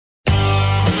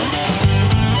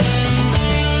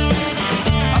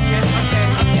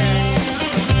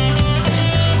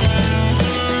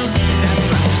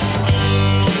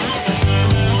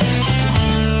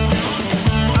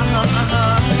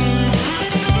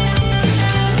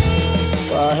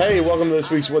Hey, welcome to this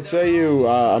week's What Say You?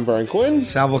 I'm Brian Quinn.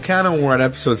 Sal Volcano, we're at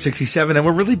episode 67, and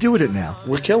we're really doing it now.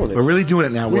 We're killing it. We're really doing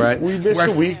it now. We missed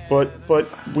a week, but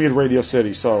we had Radio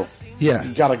City, so yeah,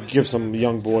 you got to give some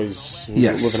young boys who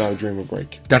are living out a dream a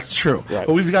break. That's true. Right.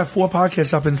 But we've got 4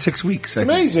 podcasts up in 6 weeks. It's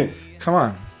amazing. Come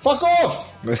on. Fuck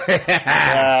off!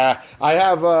 I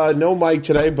have no mic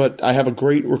today, but I have a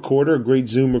great recorder, a great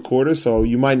Zoom recorder, so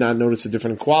you might not notice a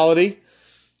different quality.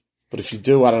 But if you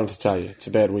do, I don't have to tell you. It's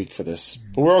a bad week for this.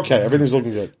 But we're okay. Everything's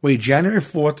looking good. Wait, January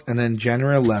 4th, and then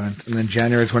January 11th, and then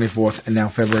January 24th, and now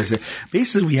February 6th.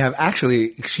 Basically, we have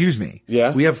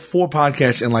Yeah? we have 4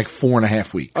 podcasts in like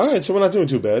 4.5 weeks. All right, so we're not doing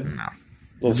too bad. No.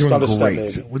 We're doing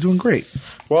great. We're doing great.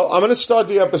 Well, I'm going to start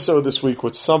the episode this week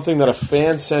with something that a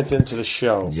fan sent into the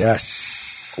show.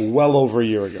 Yes. Well over a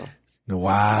year ago.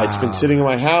 Wow. It's been sitting in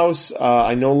my house.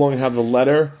 I no longer have the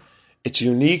letter. It's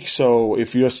unique, so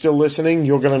if you're still listening,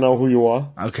 you're going to know who you are.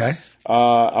 Okay.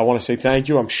 I want to say thank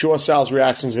you. I'm sure Sal's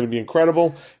reaction is going to be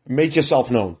incredible. Make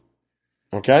yourself known.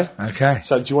 Okay? Okay.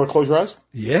 So, do you want to close your eyes?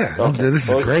 Yeah. Okay. This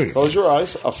is great. Close your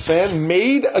eyes. A fan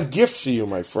made a gift for you,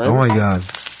 my friend. Oh, my God.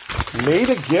 Made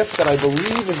a gift that I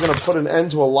believe is going to put an end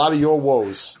to a lot of your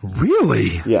woes.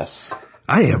 Really? Yes.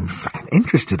 I am fucking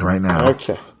interested right now.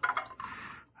 Okay.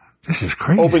 This is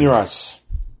crazy. Open your eyes.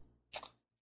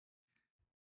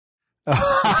 Oh!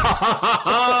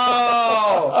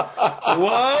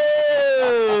 Whoa!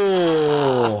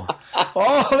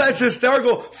 Oh, that's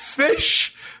hysterical.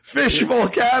 Fish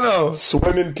volcano.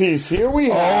 Swim in peace. Here we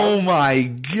have Oh my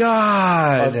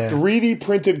God. a 3D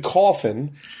printed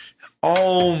coffin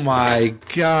Oh my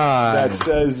God. that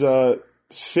says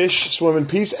fish swim in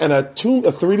peace and a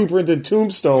 3D printed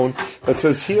tombstone that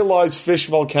says here lies fish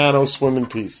volcano swim in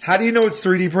peace. How do you know it's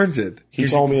 3D printed? He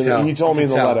told me in the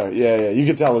letter. Yeah, you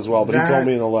can tell as well, but he told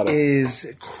me in the letter. That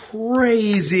is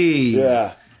crazy.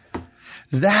 Yeah.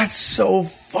 That's so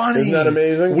funny. Isn't that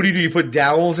amazing? What do? You put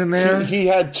dowels in there? He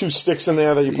had 2 sticks in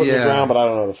there that you put in the ground, but I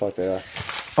don't know the fuck they are.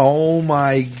 Oh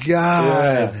my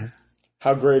God. Yeah.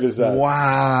 How great is that?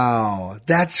 Wow.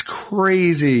 That's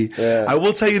crazy. Yeah. I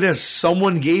will tell you this.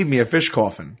 Someone gave me a fish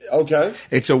coffin. Okay.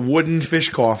 It's a wooden fish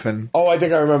coffin. Oh, I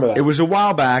think I remember that. It was a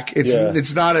while back.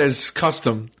 It's not as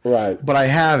custom. Right. But I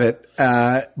have it.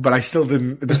 But I still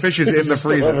didn't. The fish is in the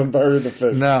Still freezer. haven't buried the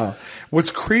fish. No. What's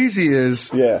crazy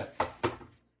is, Yeah.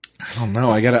 I don't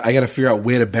know. I gotta figure out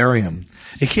where to bury him.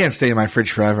 It can't stay in my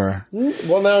fridge forever.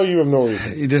 Well, now you have no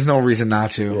reason. There's no reason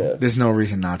not to. Yeah. There's no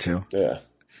reason not to. Yeah.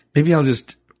 Maybe I'll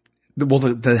just. Well,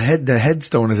 the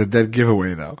headstone is a dead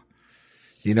giveaway, though.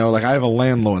 You know, like I have a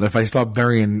landlord. If I start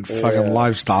burying fucking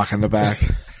livestock in the back,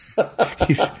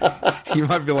 he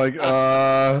might be like,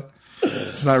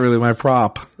 it's not really my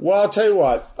prop. Well, I'll tell you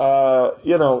what. I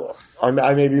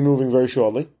may be moving very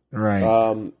shortly. Right.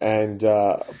 And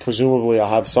presumably I'll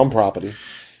have some property.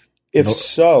 If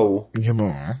so, What are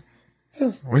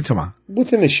you talking about?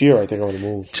 within this year, I think I'm going to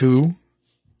move. 2?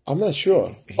 I'm not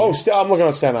sure. Oh, I'm looking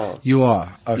on Staten Island. You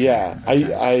are. Okay. Yeah.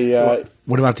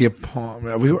 What about the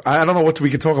apartment? I don't know what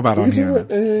we could talk about on here. What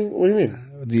do you mean?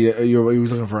 You were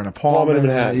looking for an apartment in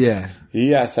Manhattan. Yeah.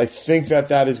 Yes, I think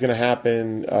that is going to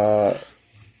happen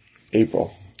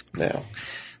April now.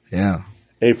 Yeah.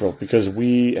 April, because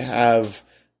we have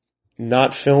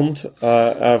not filmed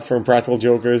for Impractical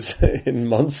Jokers in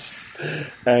months.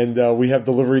 And we have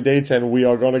delivery dates, and we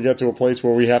are going to get to a place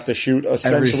where we have to shoot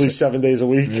essentially 7 days a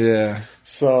week. Yeah.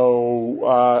 So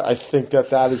I think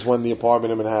that is when the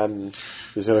apartment in Manhattan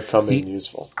is going to come in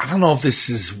useful. I don't know if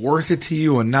this is worth it to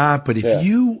you or not, but if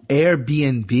you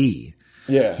Airbnb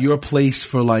your place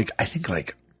for I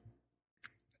think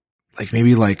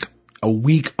maybe a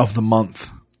week of the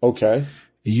month. Okay.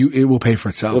 It will pay for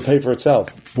itself. It'll pay for itself.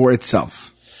 For itself.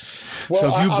 Well,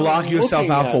 so if you block yourself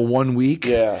out for 1 week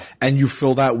and you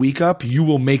fill that week up, you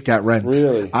will make that rent.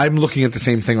 Really? I'm looking at the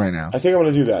same thing right now. I think I'm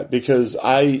going to do that because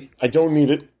I don't need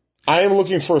it. I am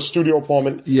looking for a studio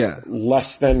apartment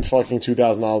less than fucking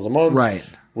 $2,000 a month. Right.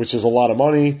 Which is a lot of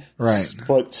money. Right.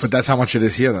 But that's how much it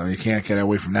is here, though. You can't get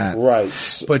away from that. Right.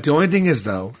 But the only thing is,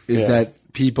 though, that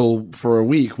people for a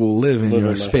week will live in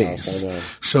your space.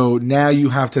 House, so now you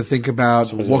have to think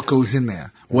about what goes in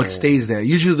there, what stays there.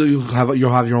 Usually you'll have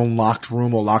your own locked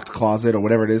room or locked closet or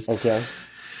whatever it is. Okay.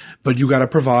 But you got to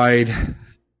provide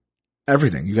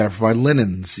everything. You got to provide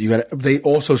linens. They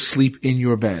also sleep in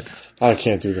your bed. I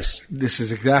can't do this. This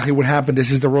is exactly what happened.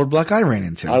 This is the roadblock I ran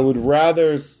into. I would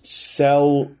rather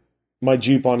sell my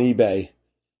Jeep on eBay,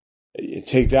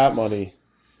 take that money,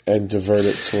 and divert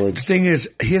it towards... The thing is,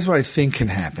 here's what I think can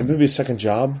happen. Maybe a second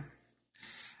job?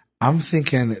 I'm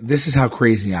thinking, this is how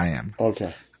crazy I am.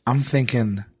 Okay. I'm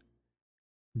thinking,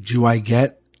 do I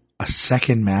get a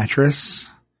second mattress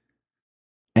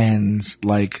and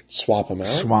like swap them out.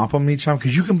 Swap them each time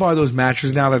because you can buy those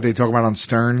mattresses now that they talk about on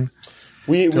Stern.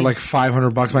 They're like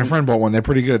 $500. My friend bought one. They're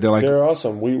pretty good. They're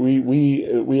awesome.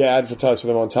 We advertised for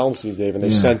them on Tell 'em Steve Dave, and they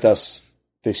sent us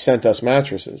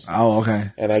mattresses. Oh,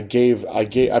 okay. And I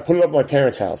put it up at my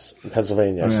parents' house in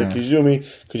Pennsylvania. I said, "Could you do me?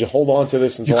 Could you hold on to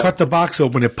this?" You cut the box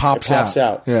open, it pops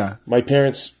out. Yeah. My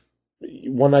parents,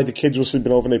 one night the kids were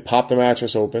sleeping over, and they popped the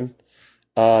mattress open.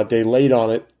 They laid on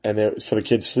it, and for the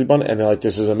kids to sleep on it, and they're like,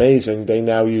 "This is amazing." They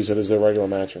now use it as their regular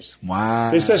mattress.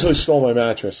 Wow. They essentially stole my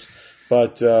mattress.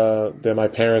 But they're my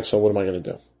parents, so what am I going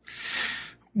to do?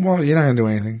 Well, you're not going to do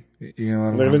anything. They're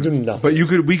going to do nothing.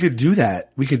 But we could do that.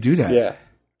 We could do that. Yeah.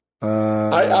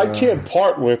 I can't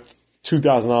part with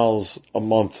 $2,000 a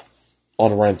month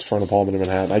on rent for an apartment in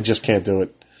Manhattan. I just can't do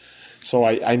it. So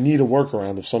I need a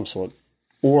workaround of some sort.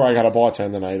 Or I got a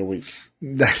bartender night a week.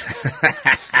 That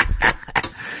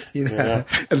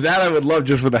I would love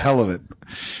just for the hell of it.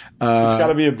 It's got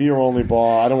to be a beer-only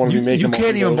bar. I don't want to be making. You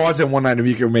can't even bartend one night a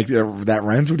week and make that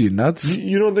rent. What are you, nuts?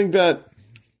 You don't think that?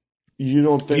 You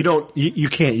don't think you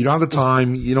can't. You don't have the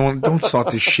time. Don't start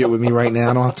this shit with me right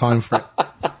now. I don't have time for it.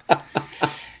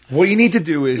 What you need to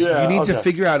do is you need to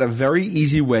figure out a very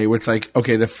easy way where it's like,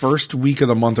 okay, the first week of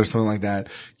the month or something like that,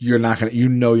 you're not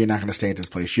gonna stay at this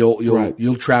place.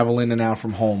 You'll travel in and out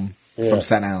from home. From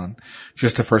Staten Island,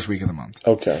 just the first week of the month.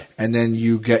 Okay. And then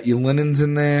you get your linens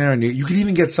in there, and you can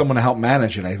even get someone to help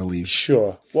manage it, I believe.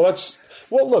 Sure. Well,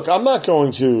 look, I'm probably not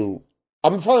going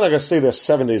to stay there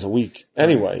 7 days a week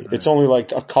anyway. Right. It's only like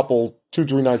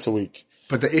 2-3 nights a week.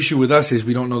 But the issue with us is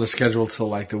we don't know the schedule till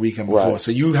like the weekend before. Right.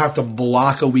 So you have to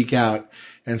block a week out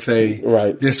and say,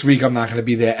 this week I'm not going to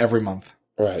be there every month.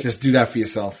 Right. Just do that for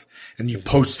yourself. And you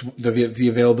post the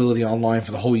availability online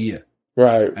for the whole year.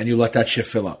 Right. And you let that shit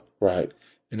fill up. Right.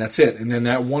 And that's it. And then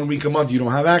that 1 week a month, you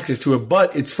don't have access to it,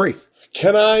 but it's free.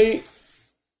 Can I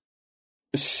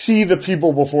see the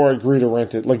people before I agree to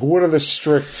rent it? Like, what are the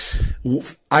strict?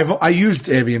 I used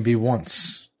Airbnb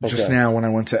once, just now when I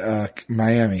went to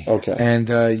Miami. Okay. And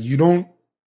you don't.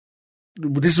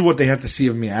 This is what they had to see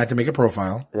of me. I had to make a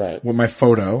profile, with my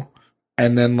photo,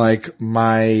 and then I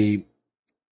think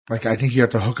you have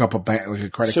to hook up a bank, like a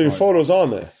credit card. So your photo's on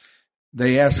there.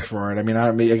 They ask for it. I mean,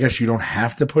 I guess you don't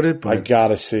have to put it, but I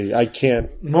gotta see. I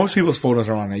can't. Most people's photos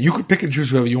are on there. You could pick and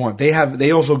choose whoever you want.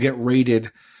 They also get rated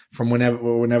from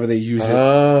whenever they use it,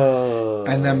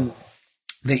 and then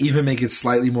they even make it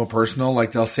slightly more personal.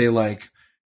 Like they'll say they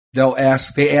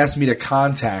ask me to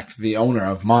contact the owner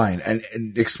of mine and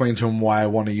explain to him why I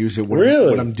want to use it.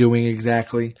 What I'm doing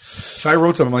exactly. So I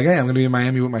wrote to them like, hey, I'm going to be in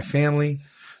Miami with my family.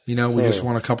 We just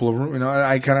want a couple of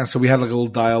rooms. So we had like a little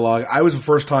dialogue. I was a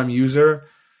first time user.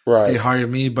 Right. They hired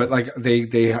me, but but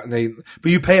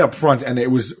you pay up front, and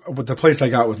but the place I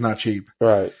got was not cheap.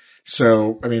 Right.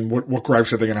 So, I mean, what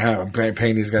gripes are they going to have? I'm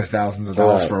paying these guys thousands of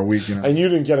dollars for a week, And you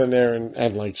didn't get in there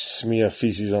and like smear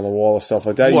feces on the wall or stuff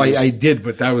like that. Well, I did,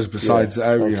 but that was besides. You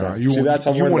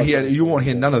won't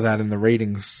hear none of that in the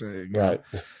ratings, right?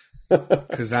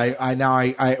 Because I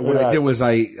did was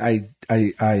I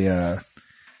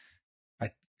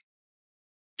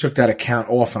took that account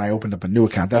off and I opened up a new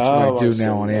account. That's what I do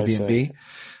now on Airbnb.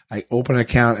 I open an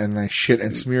account and I shit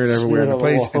and smear it everywhere in the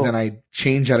place, and then I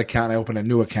change that account and I open a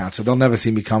new account. So they'll never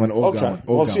see me coming or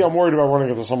going. See, I'm worried about running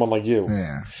into someone like you.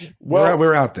 Yeah. Well,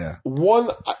 we're out there.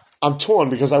 I'm torn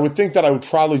because I would think that I would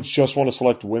probably just want to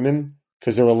select women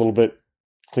because they're a little bit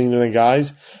cleaner than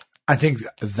guys. I think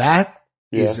that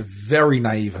is very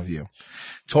naive of you.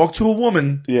 Talk to a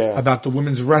woman about the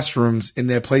women's restrooms in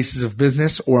their places of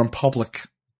business or in public.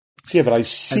 Yeah, but I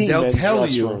see and they'll men's tell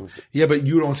restrooms. You. Yeah, but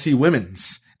you don't see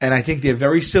women's. And I think they're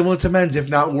very similar to men's, if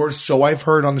not worse. So I've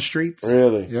heard on the streets.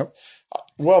 Really? Yep.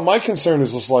 Well, my concern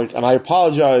is just and I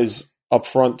apologize up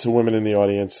front to women in the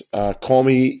audience. Call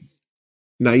me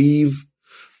naive.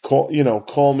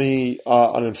 Call me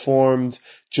uninformed.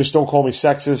 Just don't call me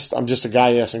sexist. I'm just a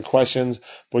guy asking questions.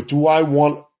 But do I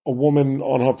want a woman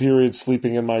on her period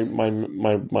sleeping in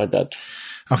my bed?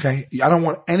 Okay. I don't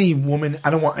want any woman, I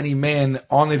don't want any man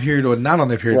on their period or not on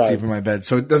their period sleeping in my bed.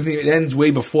 So it ends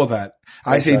way before that.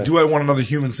 I say, do I want another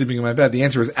human sleeping in my bed? The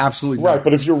answer is absolutely right. No.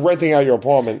 But if you're renting out your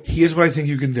apartment. Here's what I think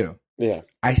you can do. Yeah.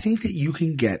 I think that you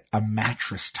can get a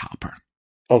mattress topper.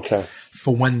 Okay.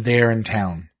 For when they're in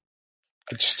town.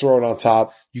 Just throw it on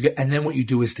top. And then what you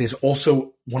do is there's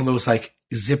also one of those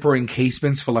zipper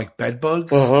encasements for bed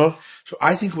bugs. Uh-huh. So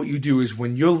I think what you do is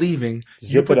when you're leaving,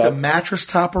 you put the mattress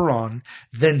topper on,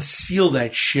 then seal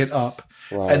that shit up.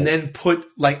 Right. And then put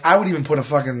I would even put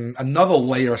another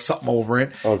layer or something over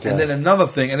it. Okay. And then another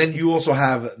thing. And then you also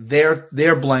have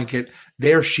their blanket,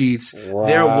 their sheets,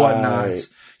 their whatnots.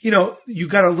 you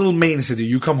got a little maintenance to do.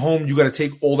 You come home, you got to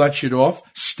take all that shit off,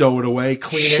 stow it away,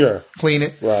 clean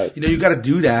it. Right. You got to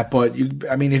do that. But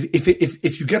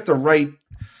if you get the right,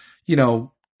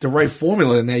 the right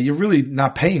formula in there, you're really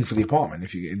not paying for the apartment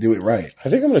if you do it right. I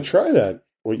think I'm going to try that.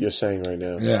 What you're saying right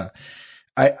now. Yeah.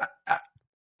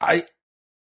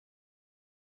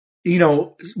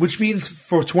 Which means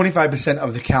for 25%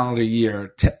 of the calendar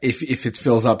year, if it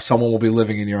fills up, someone will be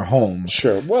living in your home.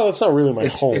 Sure. Well, it's not really my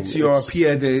home. It's your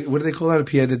Pierre de, what do they call that? A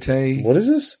Pierre de Terre? What is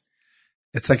this?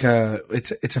 It's like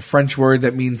it's a French word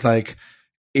that means like,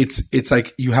 it's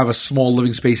like you have a small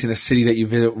living space in a city that you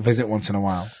visit once in a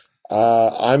while.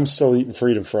 I'm still eating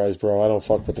freedom fries, bro. I don't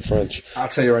fuck with the French. I'll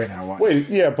tell you right now why. Wait,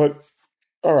 yeah, but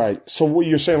all right. So what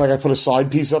you're saying, like I put a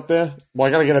side piece up there? Well,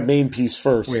 I got to get a main piece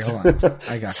first. Wait, hold on.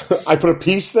 I got this. I put a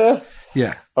piece there?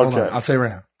 Yeah. Okay. Hold on. I'll tell you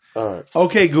right now. All right.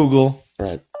 Okay, Google.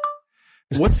 Right.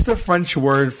 What's the French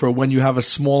word for when you have a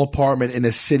small apartment in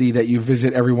a city that you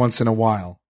visit every once in a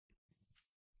while?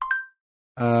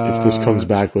 If this comes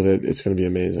back with it, it's going to be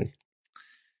amazing.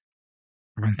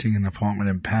 Renting an apartment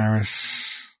in Paris.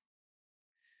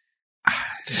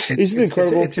 Isn't it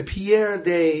incredible? It's a Pierre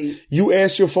de... You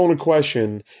asked your phone a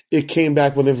question. It came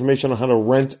back with information on how to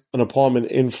rent an apartment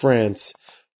in France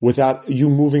without you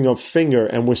moving a finger,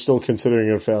 and we're still considering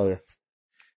it a failure.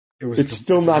 It's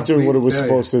still not doing what it was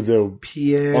supposed to do.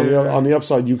 Pierre... On the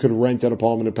upside, you could rent an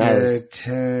apartment in Paris. de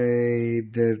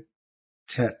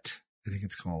Tête, I think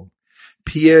it's called.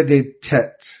 Pierre de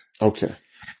Tête. Okay.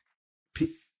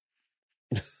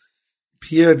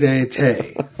 Pierre de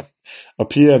Terre. A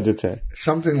Pierre de Terre.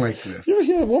 Something like this.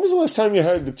 When was the last time you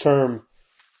heard the term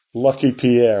Lucky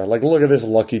Pierre? Like, look at this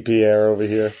Lucky Pierre over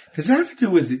here. Does that have to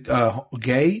do with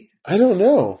gay? I don't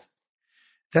know.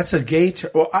 That's a gay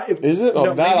term. Well, is it?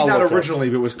 No, maybe not originally,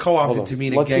 but it was co-opted to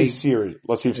mean a gay.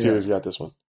 Let's see if Siri's got this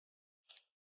one.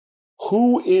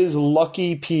 Who is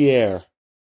Lucky Pierre?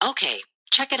 Okay,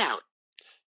 check it out.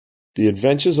 The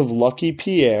Adventures of Lucky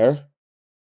Pierre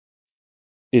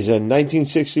is a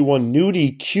 1961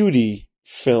 nudie cutie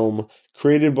film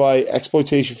created by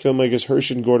exploitation filmmakers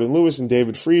Herschel Gordon Lewis and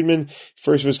David Friedman.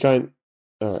 First of his kind.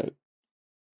 All right.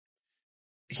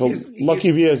 So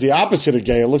Lucky Pierre is the opposite of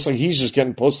gay. It looks like he's just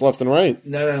getting posts left and right.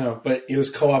 No. But it was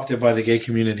co-opted by the gay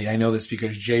community. I know this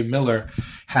because Jay Miller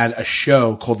had a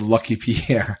show called Lucky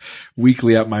Pierre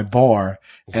weekly at my bar.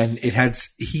 And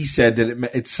he said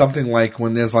that it's something like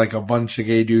when there's like a bunch of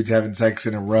gay dudes having sex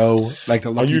in a row. Like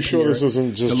the Lucky Are you sure Pierre, this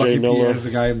isn't just the Jay Lucky Miller? Pierre is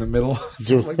the guy in the middle.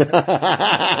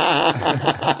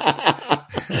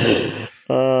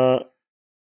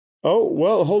 Oh,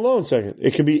 well, hold on a second.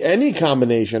 It could be any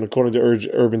combination, according to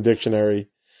Urban Dictionary.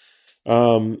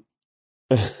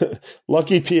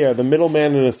 Lucky Pierre, the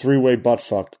middleman in a three-way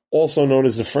buttfuck, also known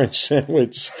as the French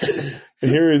sandwich.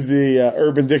 Here is the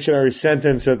Urban Dictionary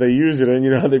sentence that they use it in.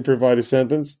 You know how they provide a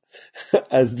sentence?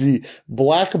 As the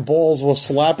black balls were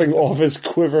slapping off his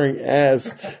quivering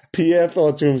ass, Pierre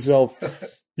thought to himself,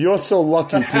 "You're so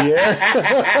lucky, Pierre."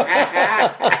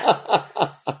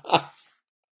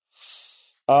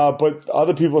 But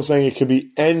other people are saying it could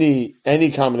be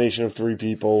any combination of three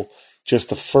people. Just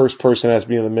the first person has to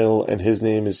be in the middle, and his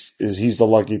name is he's the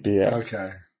Lucky Pierre.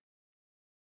 Okay.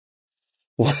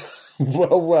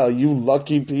 Well, you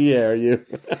Lucky Pierre, you.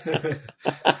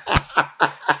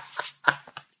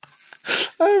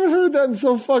 I haven't heard that in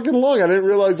so fucking long. I didn't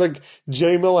realize like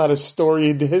J Mill had a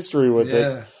storied history with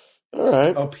it. All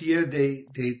right. Oh, Pierre de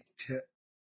Terre.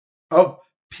 Oh,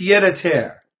 Pierre de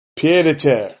Terre. Pierre de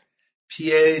Terre.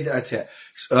 Pierre de Terre.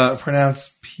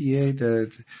 Pronounced Pierre de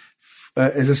Terre.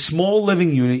 Is a small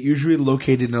living unit usually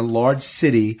located in a large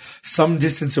city some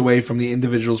distance away from the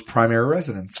individual's primary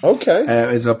residence. Okay.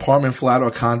 It's an apartment, flat, or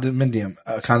condominium.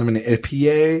 A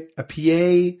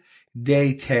Pierre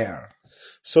de Terre.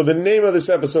 So the name of this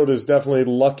episode is definitely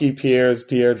Lucky Pierre's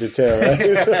Pierre de Terre,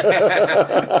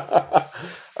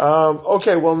 right?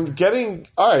 Okay, well,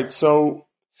 all right, so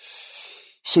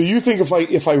you think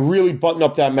if I really button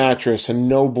up that mattress and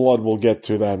no blood will get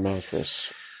to that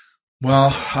mattress?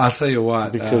 Well, I'll tell you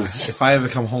what. Because if I ever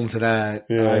come home to that,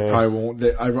 I probably won't.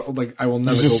 I will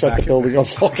never you just go set back. The building on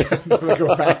fire. Never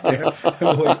go back there.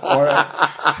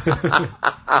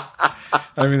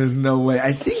 I mean, there's no way.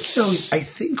 I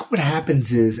think what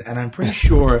happens is, and I'm pretty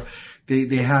sure they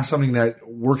have something that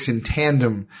works in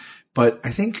tandem, but I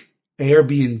think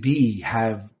Airbnb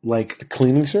have like a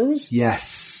cleaning service.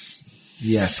 Yes.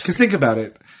 Because think about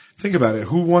it.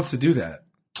 Who wants to do that?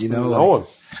 You know, no one.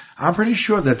 I'm pretty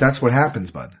sure that's what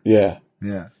happens, bud. Yeah.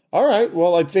 All right.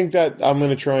 Well, I think that I'm going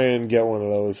to try and get one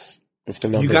of those if the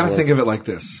numbers. You got to work. think of it like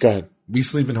this. Go ahead. We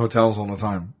sleep in hotels all the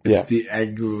time. It's the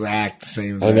exact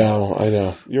same thing. I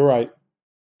know. You're right.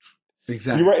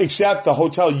 Exactly. You're right, except the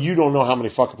hotel, you don't know how many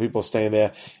fucking people are staying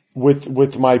there.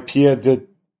 With my Pierre de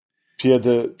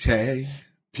Terre.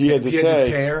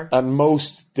 At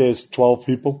most, there's 12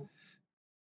 people.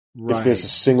 Right. If there's a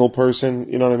single person,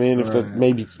 you know what I mean? If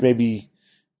Right.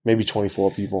 maybe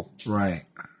 24 people. Right.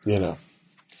 You know.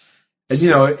 And you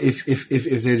know,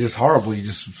 if they're just horrible, you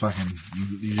just fucking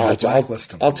you just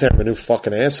blacklist them. I'll tear him a new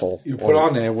fucking asshole. You put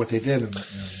on there what they did. And,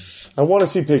 I want to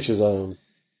see pictures of them.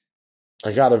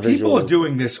 I got a visual. People are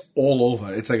doing this all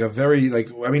over. It's like a very I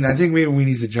think maybe we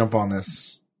need to jump on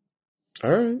this.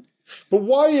 All right. But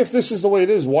why, if this is the way it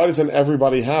is, why doesn't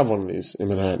everybody have one of these in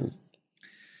Manhattan?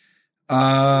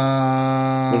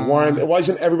 Why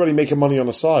isn't everybody making money on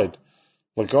the side?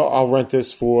 Like, oh, I'll rent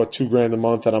this for $2,000 a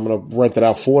month, and I'm going to rent it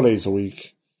out 4 days a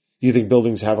week. You think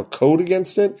buildings have a code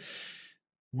against it?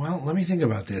 Well, let me think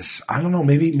about this. I don't know.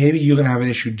 Maybe you're going to have an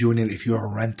issue doing it if you're a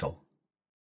rental.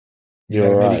 You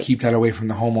gotta maybe keep that away from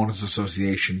the homeowners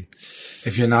association.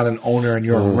 If you're not an owner and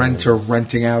you're a renter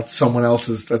renting out someone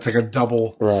else's, that's like a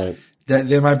double. Right.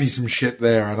 There might be some shit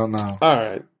there. I don't know. All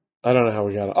right. I don't know how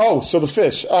we got it. Oh, so the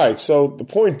fish. All right. So the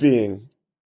point being,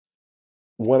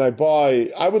 when I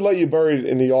would let you bury it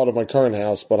in the yard of my current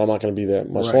house, but I'm not going to be there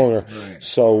much longer. Right.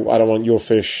 So I don't want your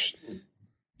fish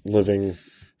living.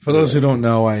 For those who don't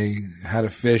know, I had a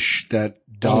fish that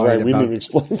died. Oh, right. We didn't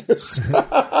explain this.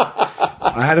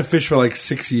 I had a fish for like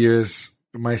 6 years.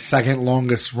 My second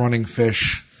longest running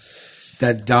fish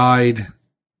that died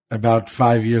about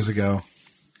 5 years ago.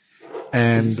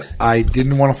 And I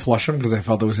didn't want to flush him because I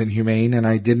felt it was inhumane. And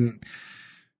I didn't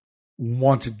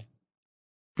want to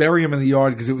bury him in the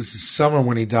yard because it was the summer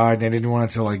when he died. And I didn't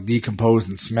want it to like decompose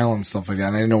and smell and stuff like that.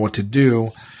 And I didn't know what to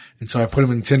do. And so I put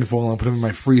him in tinfoil and put him in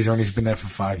my freezer. And he's been there for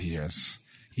 5 years.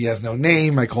 He has no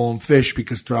name. I call him Fish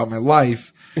because throughout my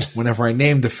life, whenever I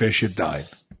named the fish, it died.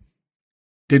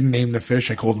 Didn't name the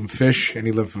fish. I called him Fish, and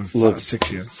he lived for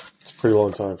 6 years. It's a pretty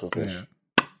long time for fish. Yeah.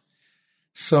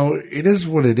 So it is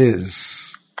what it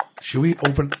is. Should we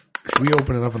open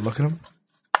it up and look at him?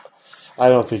 I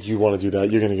don't think you want to do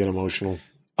that. You're going to get emotional.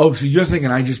 Oh, so you're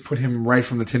thinking I just put him right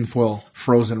from the tinfoil,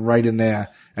 frozen right in there,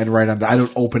 and right under. I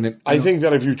don't open it. I think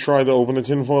that if you tried to open the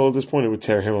tinfoil at this point, it would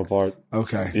tear him apart.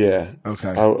 Okay. Yeah. Okay.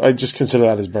 I just consider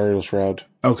that his burial shroud.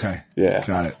 Okay. Yeah.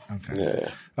 Got it. Okay. Yeah.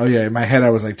 Oh, yeah. In my head,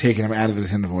 I was like taking him out of the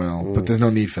tinfoil, but there's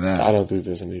no need for that. I don't think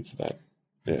there's a need for that.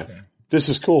 Yeah. Okay. This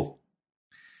is cool.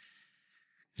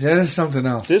 Yeah, this is something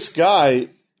else. This guy,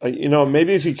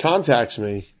 maybe if he contacts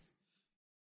me,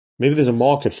 maybe there's a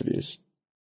market for these.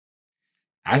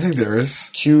 I think there is.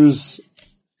 Q's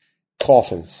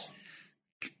coffins.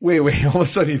 Wait. All of a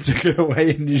sudden you took it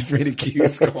away and you just made it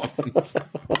Q's coffins.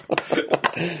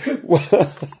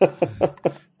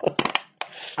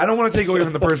 I don't want to take away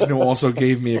from the person who also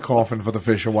gave me a coffin for the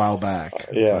fish a while back.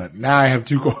 Yeah. But now I have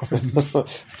 2 coffins.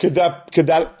 Could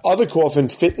that other coffin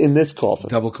fit in this coffin?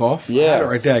 Double cough? Yeah.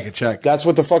 Right there, I can check. That's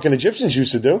what the fucking Egyptians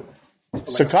used to do.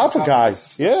 Sarcophagi.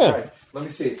 Yeah. Right. Let me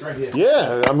see. It's right here.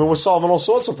 Yeah. I mean, we're solving all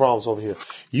sorts of problems over here.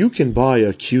 You can buy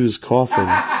a Q's coffin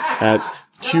at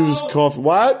Q's Coffin.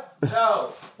 What?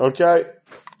 No. Okay.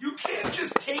 You can't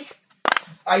just take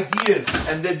ideas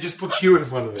and then just put Q in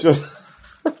front of it.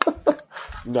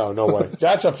 No way.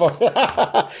 That's a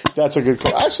good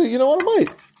call. Actually, you know what? I might.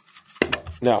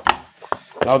 No,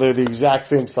 they're the exact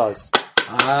same size.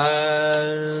 I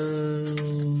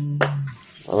don't know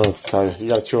what to tell you. You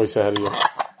got a choice ahead of you.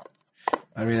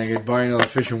 I mean, I could buy another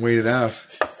fish and wait it out.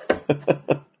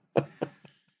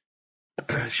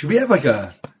 Should we have like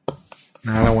a?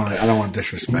 No, I don't want to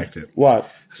disrespect it. What?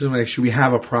 So, like, should we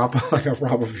have a proper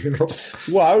funeral?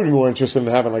 Well, I would be more interested in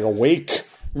having like a wake.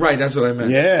 Right, that's what I meant.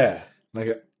 Yeah.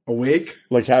 Like a wake?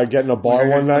 Like how getting a bar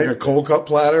one night? Like a cold cut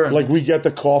platter? Like we get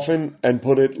the coffin and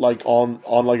put it like on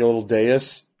like a little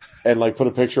dais and like put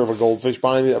a picture of a goldfish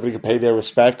behind it. Everybody can pay their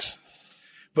respects.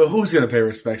 But who's going to pay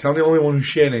respects? I'm the only one who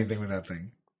shared anything with that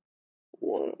thing.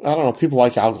 I don't know. People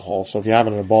like alcohol, so if you have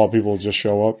it in a bar, people will just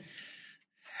show up.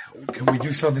 Can we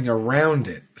do something around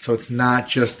it so it's not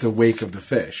just the wake of the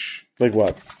fish? Like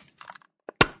what?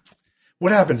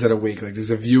 What happens at a wake? Like,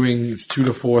 there's a viewing, it's 2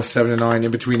 to 4, 7 to 9,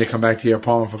 in between to come back to your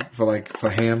apartment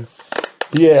for ham?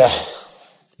 Yeah.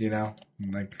 You know?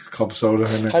 Like club soda.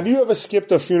 Have you ever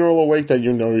skipped a funeral or wake that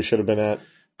you should have been at?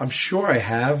 I'm sure I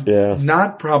have. Yeah.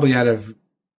 Not probably out of,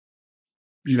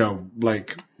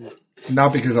 like,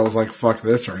 not because I was like, fuck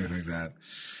this or anything like that.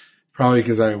 Probably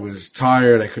because I was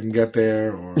tired, I couldn't get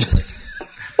there, or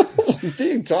like,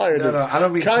 Being tired is I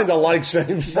don't mean kind of like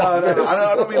saying fuck this.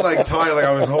 I don't mean like tired, like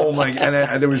I was home, like,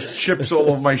 and there was chips all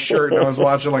over my shirt, and I was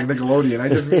watching like Nickelodeon. I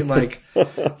just mean like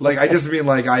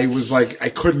I was like I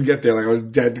couldn't get there, like I was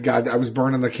dead. God, I was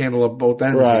burning the candle at both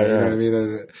ends. Right, you know what I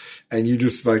mean? And you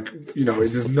just like,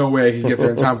 it's just no way I can get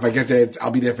there in time. If I get there,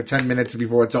 I'll be there for 10 minutes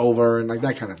before it's over, and like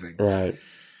that kind of thing. Right.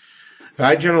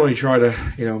 I generally try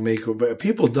to, make, but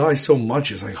people die so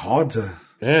much, it's like hard to.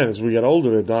 Man, as we get older,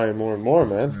 they're dying more and more,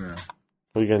 man. Yeah.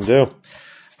 What are you going to do?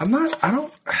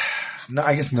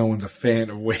 I guess no one's a fan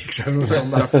of wakes.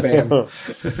 I'm not a fan.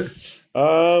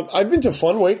 I've been to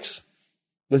fun wakes.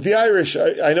 Like the Irish,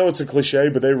 I know it's a cliche,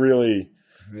 but they really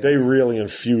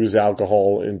infuse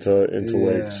alcohol into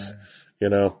wakes.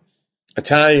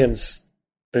 Italians,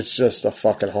 it's just a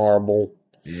fucking horrible.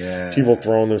 Yeah. People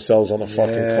throwing themselves on the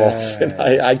fucking coffin.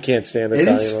 I can't stand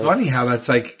Italian. It is funny how that's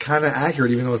like kind of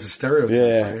accurate, even though it's a stereotype.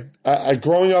 Yeah. Right?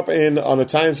 Growing up on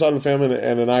Italian side of the family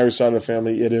and an Irish side of the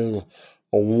family, it is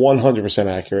 100%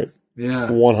 accurate. Yeah.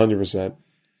 100%.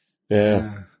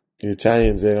 Yeah. The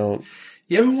Italians, they don't.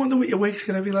 You ever wonder what your wake's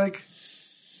going to be like?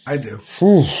 I do.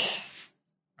 Whew.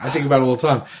 I think about it all the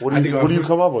time. What do you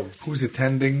come up with? Who's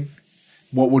attending?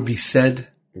 What would be said?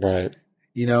 Right.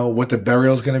 What the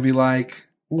burial's going to be like.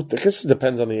 Well, I guess it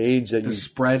depends on the age that you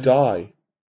spread. Die.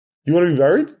 You want to be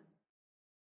buried?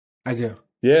 I do.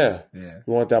 Yeah. Yeah.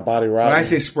 You want that body rotting. When I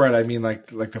say spread, I mean like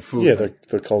the food. Yeah,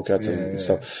 the cold cuts and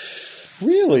stuff.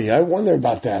 Really? I wonder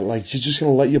about that. Like, you're just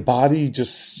going to let your body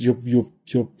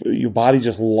your body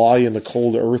just lie in the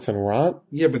cold earth and rot?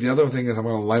 Yeah, but the other thing is I'm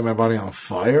going to light my body on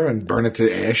fire and burn it to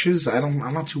ashes. I'm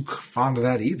not too fond of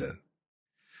that either.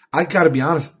 I got to be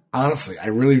honest. Honestly, I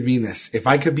really mean this. If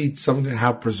I could be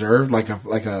somehow preserved, like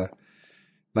a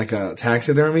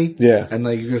taxidermy, and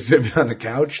like you could sit me on the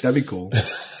couch, that'd be cool.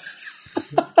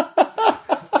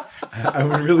 I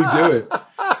would really do it.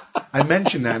 I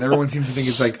mentioned that, and everyone seems to think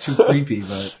it's like too creepy,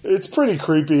 but it's pretty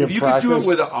creepy. If you could do it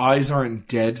where the eyes aren't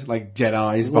dead, like dead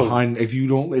eyes behind, if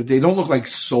they don't look like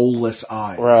soulless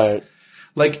eyes, right?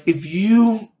 Like if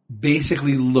you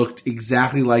basically looked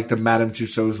exactly like the Madame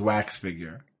Tussauds wax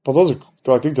figure. But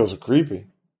I think those are creepy.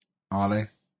 Are they?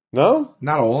 No?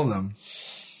 Not all of them.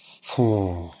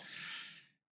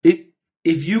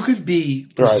 If you could be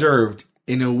preserved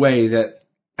in a way that,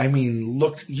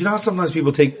 looked... how sometimes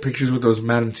people take pictures with those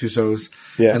Madame Tussauds,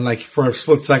 and like for a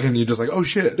split second you're just like, oh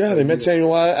shit. Yeah, they met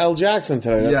Samuel L. Jackson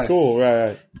today. That's cool.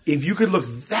 Right. If you could look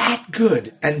that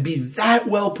good and be that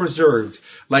well preserved,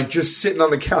 like just sitting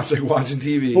on the couch like watching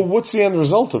TV. But what's the end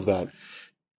result of that?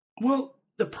 Well...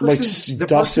 The person's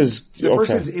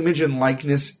image and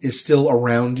likeness is still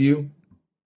around you.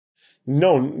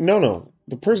 No.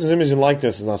 The person's image and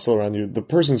likeness is not still around you. The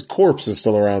person's corpse is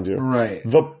still around you. Right.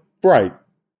 Right.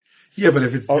 Yeah, but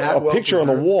if it's a picture on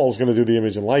the wall is going to do the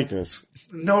image and likeness.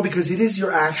 No, because it is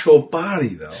your actual body,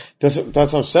 though. That's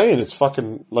what I'm saying. It's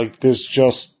fucking like there's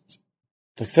just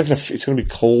it's going to be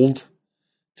cold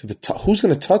to the touch. Who's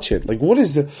going to touch it? Like what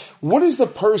is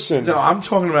the person? No, I'm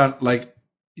talking about like.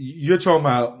 You're talking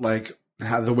about like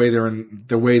how the way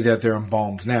that they're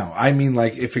embalmed now. I mean,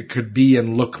 like if it could be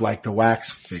and look like the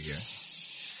wax figure,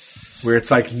 where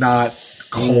it's like not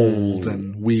cold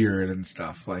and weird and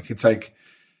stuff. Like it's like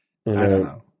I don't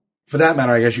know. For that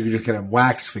matter, I guess you could just get a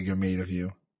wax figure made of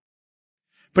you.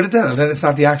 But then it's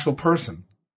not the actual person.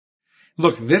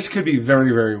 Look, this could be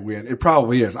very, very weird. It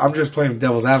probably is. I'm just playing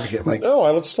devil's advocate. Like no,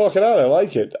 let's talk it out. I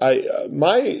like it.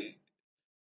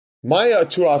 My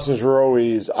two options were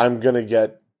always, I'm going to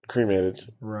get cremated.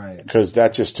 Right. Because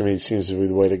that just, to me, seems to be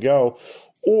the way to go.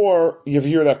 Or, you ever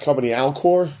hear of that company,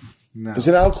 Alcor? No. Is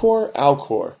it Alcor?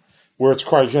 Alcor. Where it's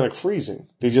cryogenic freezing.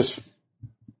 They just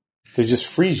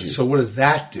freeze you. So what does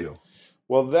that do?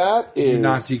 Well, that is... Do you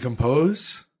not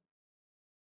decompose?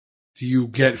 Do you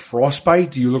get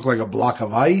frostbite? Do you look like a block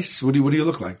of ice? What do you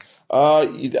look like?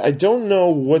 I don't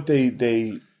know what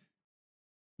they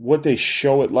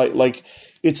show it like. Like,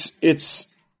 it's.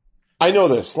 I know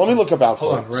this. Let me look up Alcor.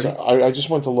 Hold on, ready? So I just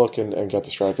went to look and got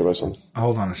distracted by something.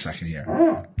 Hold on a second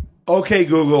here. Okay,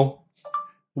 Google.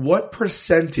 What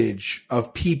percentage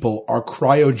of people are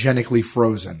cryogenically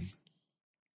frozen?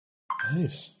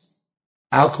 Nice.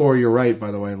 Alcor, you're right,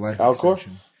 by the way. Alcor?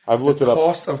 I've looked it up.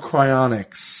 Cost of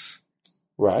cryonics.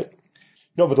 Right.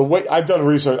 No, but the way I've done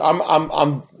research,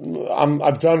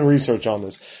 I've done research on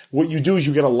this. What you do is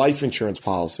you get a life insurance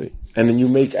policy, and then you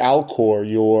make Alcor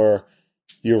your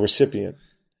recipient,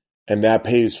 and that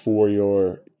pays for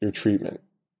your treatment.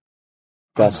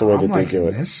 That's the way that they do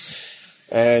it. This.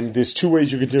 And there's two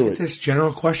ways you could do it. There's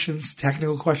general questions,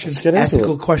 technical questions,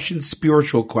 ethical questions,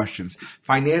 spiritual questions,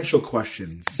 financial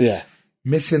questions. Yeah.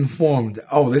 Misinformed.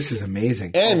 Oh, this is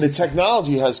amazing. And the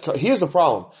technology here's the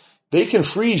problem. They can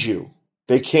freeze you.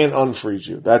 They can't unfreeze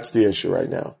you. That's the issue right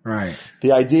now. Right.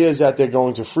 The idea is that they're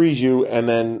going to freeze you, and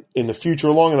then in the future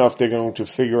long enough, they're going to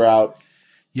figure out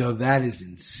Yo, that is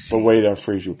insane. the way to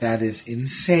unfreeze you. That is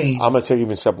insane. I'm going to take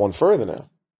even a step one further now.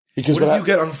 Because what if you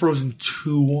get unfrozen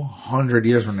 200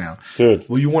 years from now? Dude.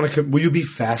 Will you be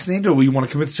fascinated or will you want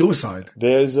to commit suicide?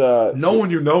 There's no one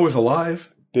you know is alive.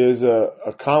 There's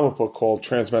a comic book called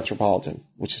Transmetropolitan,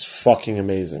 which is fucking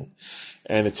amazing.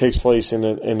 And it takes place in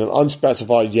an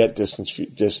unspecified yet distant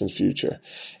future.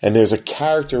 And there's a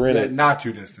character in it. Not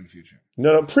too distant future.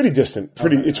 No, pretty distant.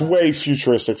 It's way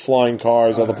futuristic, flying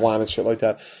cars, other planets, shit like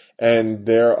that. And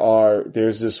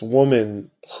there's this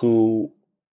woman who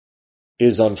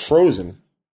is unfrozen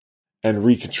and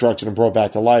reconstructed and brought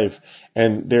back to life.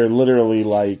 And they're literally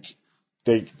like,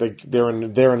 they're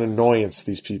an annoyance,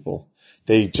 these people.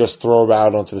 They just throw her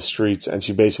out onto the streets and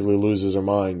she basically loses her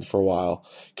mind for a while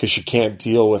because she can't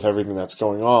deal with everything that's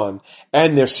going on.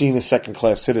 And they're seen as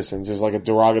second-class citizens. There's like a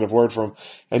derogative word for them.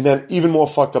 And then even more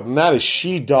fucked up than that is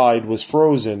she died, was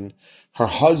frozen. Her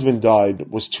husband died,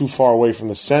 was too far away from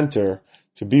the center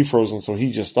to be frozen, so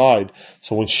he just died.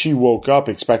 So when she woke up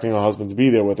expecting her husband to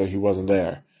be there with her, he wasn't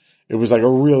there. It was like a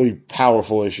really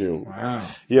powerful issue. Wow.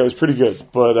 Yeah, it was pretty good.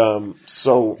 But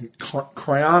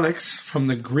Cryonics, from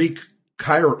the Greek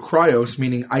cryos,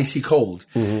 meaning icy cold,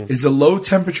 is the low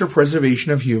temperature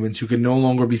preservation of humans who can no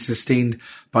longer be sustained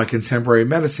by contemporary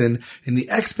medicine in the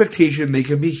expectation they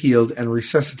can be healed and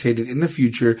resuscitated in the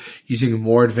future using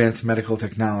more advanced medical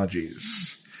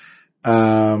technologies.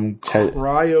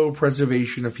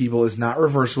 Cryopreservation of people is not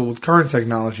reversible with current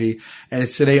technology, and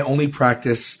it's today only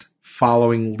practiced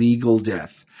following legal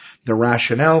death. The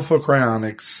rationale for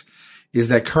cryonics is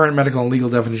that current medical and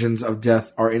legal definitions of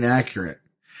death are inaccurate,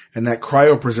 and that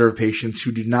cryopreserved patients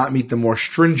who do not meet the more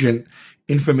stringent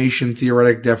information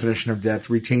theoretic definition of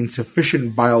death retain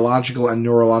sufficient biological and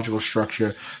neurological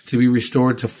structure to be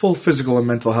restored to full physical and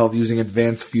mental health using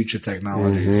advanced future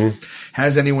technologies.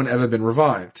 Has anyone ever been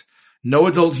revived? No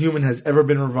adult human has ever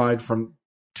been revived from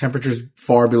temperatures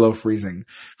far below freezing.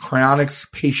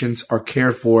 Cryonics patients are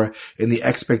cared for in the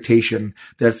expectation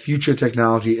that future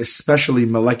technology, especially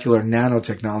molecular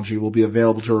nanotechnology, will be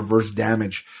available to reverse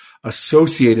damage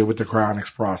associated with the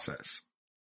cryonics process.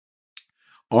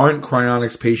 Aren't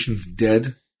cryonics patients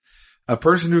dead? A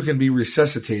person who can be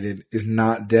resuscitated is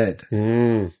not dead.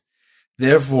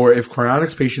 Therefore, if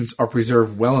cryonics patients are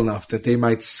preserved well enough that they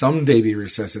might someday be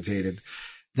resuscitated,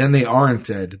 then they aren't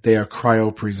dead, they are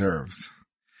cryopreserved.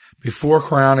 Before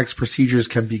cryonics procedures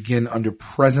can begin under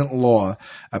present law,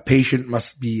 a patient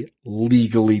must be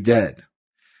legally dead.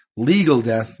 Legal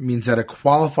death means that a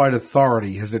qualified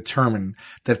authority has determined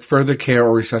that further care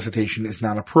or resuscitation is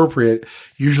not appropriate,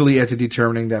 usually after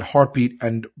determining that heartbeat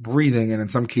and breathing, and in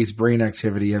some cases brain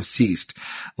activity, have ceased.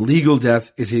 Legal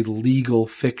death is a legal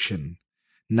fiction,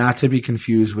 not to be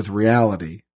confused with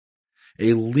reality.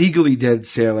 A legally dead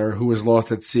sailor who was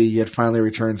lost at sea yet finally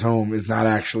returns home is not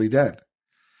actually dead.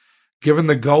 Given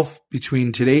the gulf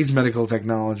between today's medical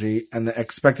technology and the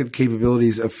expected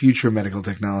capabilities of future medical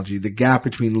technology, the gap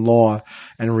between law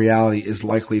and reality is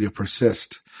likely to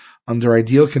persist. Under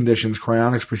ideal conditions,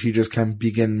 cryonics procedures can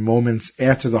begin moments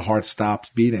after the heart stops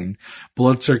beating.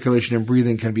 Blood circulation and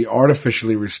breathing can be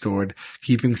artificially restored,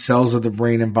 keeping cells of the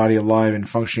brain and body alive and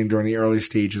functioning during the early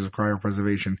stages of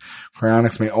cryopreservation.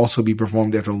 Cryonics may also be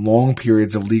performed after long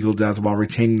periods of legal death while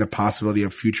retaining the possibility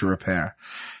of future repair.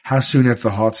 How soon after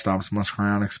the heart stops must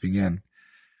cryonics begin?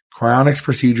 Cryonics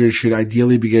procedures should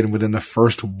ideally begin within the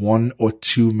first 1 or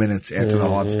 2 minutes after the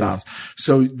heart stops.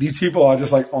 So these people are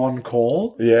just like on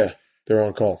call? yeah, they're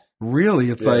on call. Really?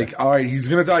 It's like, all right, he's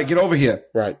going to die. Get over here.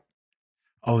 Right.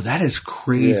 Oh, that is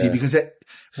crazy because it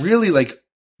really like,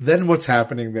 then what's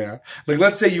happening there? Like,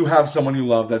 let's say you have someone you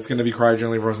love that's going to be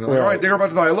cryogenically frozen. Like, all right, they're about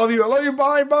to die. I love you,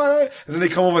 bye. And then they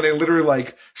come over and they literally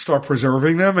like start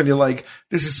preserving them. And you're like,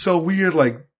 this is so weird.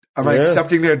 Like, am I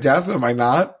accepting their death? Am I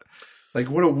not? Like,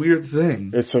 what a weird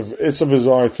thing. It's a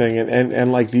bizarre thing.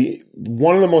 And like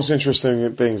one of the most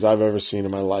interesting things I've ever seen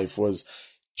in my life was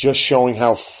just showing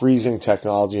how freezing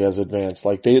technology has advanced.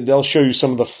 Like they'll show you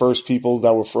some of the first people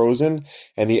that were frozen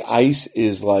and the ice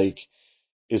is like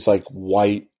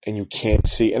white and you can't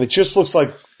see. And it just looks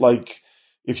like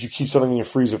if you keep something in your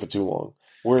freezer for too long.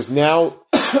 Whereas now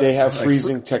they have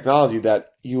freezing technology that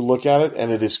you look at it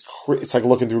and it's like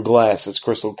looking through glass. It's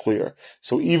crystal clear.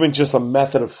 So even just a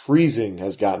method of freezing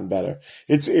has gotten better.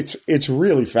 It's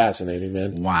really fascinating,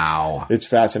 man. Wow. It's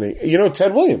fascinating. You know,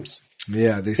 Ted Williams.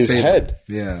 Yeah. His head.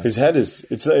 Yeah. His head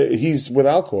he's with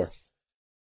Alcor.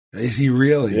 Is he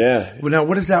really? Yeah. Well, now,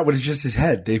 what is that? What is just his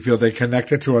head? They feel they're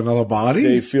connected to another body?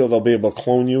 They feel they'll be able to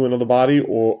clone you in another body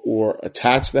or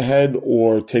attach the head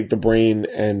or take the brain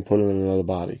and put it in another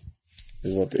body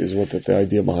is what the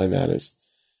idea behind that is.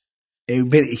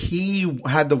 But he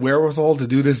had the wherewithal to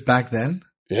do this back then?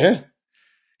 Yeah.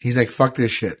 He's like, fuck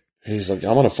this shit. He's like,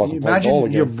 I'm going to fucking play ball Imagine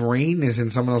again. your brain is in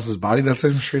someone else's body. That's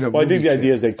like straight up. Well, I think the shit.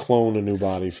 idea is they clone a new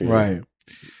body for you. Right.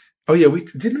 Oh, yeah.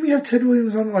 Didn't we have Ted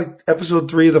Williams on like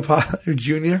episode 3 of the pod,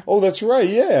 Junior? Oh, that's right.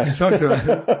 Yeah. We talked about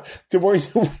it.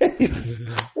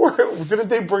 Didn't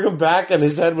they bring him back and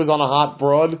his head was on a hot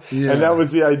broad? Yeah. And that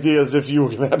was the idea, as if you were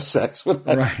going to have sex with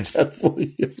that Right. Ted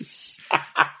Williams.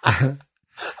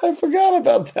 I forgot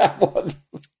about that one.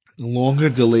 Longer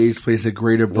delays place a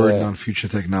greater burden on future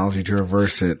technology to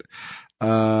reverse it.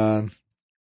 So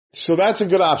that's a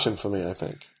good option for me, I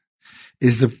think.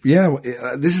 This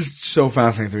is so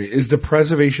fascinating to me. Is the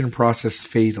preservation process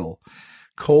fatal?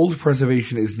 Cold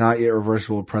preservation is not yet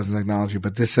reversible with present technology,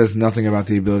 but this says nothing about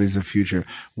the abilities of future.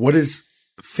 What is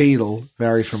fatal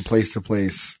varies from place to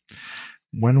place.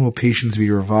 When will patients be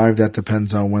revived? That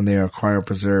depends on when they are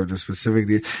cryopreserved, the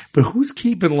specific. But who's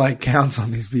keeping like counts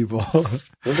on these people?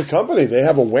 With the company, they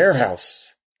have a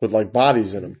warehouse with like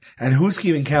bodies in them. And who's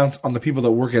keeping counts on the people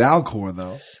that work at Alcor,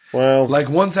 though? Well, Like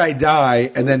once I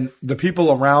die, and then the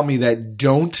people around me that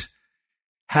don't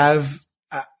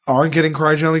aren't getting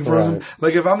cryogenically frozen. Right.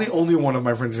 Like if I'm the only one of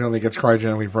my friends that gets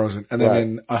cryogenically frozen, and then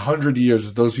in 100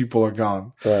 years those people are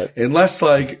gone. Right. Unless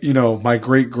like, my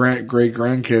great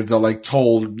grandkids are like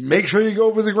told, make sure you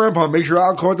go visit grandpa, make sure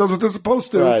Alcor does what they're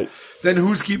supposed to. Right. Then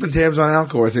who's keeping tabs on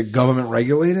Alcor? Is it government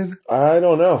regulated? I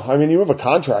don't know. I mean, you have a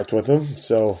contract with them,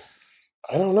 so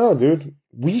I don't know, dude.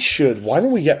 We should. Why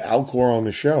don't we get Alcor on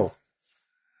the show?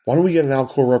 Why don't we get an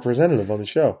Alcor representative on the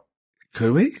show?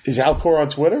 Could we? Is Alcor on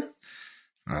Twitter?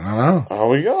 I don't know. There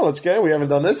we go. Let's get it. We haven't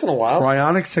done this in a while.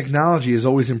 Cryonics technology is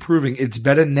always improving. It's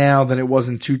better now than it was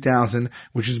in 2000,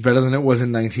 which is better than it was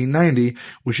in 1990,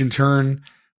 which in turn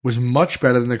was much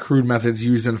better than the crude methods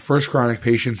used in first cryonic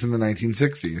patients in the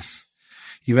 1960s.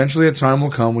 Eventually, a time will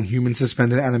come when human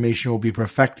suspended animation will be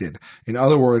perfected. In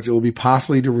other words, it will be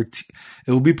possible to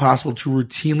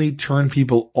routinely turn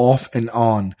people off and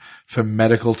on for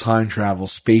medical time travel,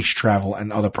 space travel,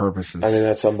 and other purposes. I mean,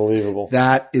 that's unbelievable.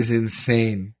 That is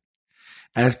insane.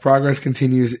 As progress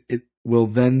continues, it will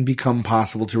then become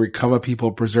possible to recover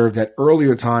people preserved at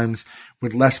earlier times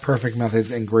with less perfect methods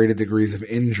and greater degrees of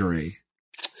injury.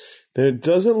 It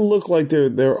doesn't look like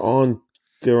they're on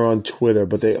Twitter,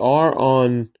 but they are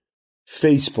on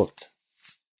Facebook.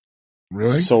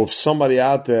 Really? So if somebody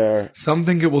out there... Some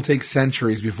think it will take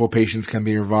centuries before patients can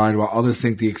be revived, while others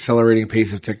think the accelerating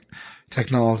pace of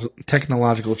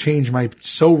technological change might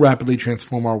so rapidly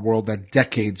transform our world that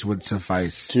decades would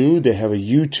suffice. Dude, they have a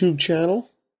YouTube channel.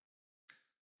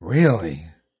 Really?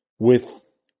 With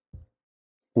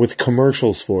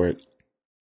commercials for it.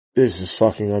 This is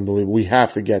fucking unbelievable. We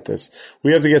have to get this.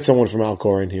 We have to get someone from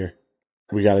Alcor in here.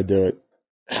 We got to do it.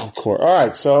 Alcor. All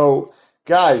right, so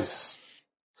guys,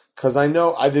 because I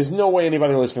know there's no way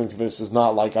anybody listening to this is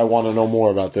not like, I want to know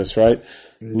more about this, right?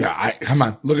 Yeah, come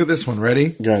on. Look at this one. Ready?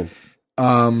 Go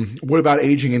ahead. What about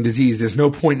aging and disease? There's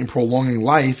no point in prolonging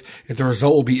life if the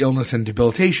result will be illness and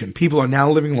debilitation. People are now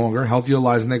living longer, healthier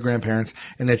lives than their grandparents,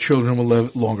 and their children will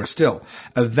live longer still.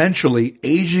 Eventually,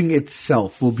 aging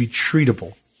itself will be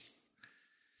treatable.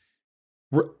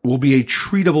 Will be a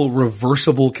treatable,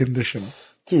 reversible condition.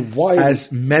 Dude, why?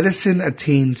 As medicine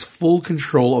attains full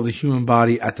control of the human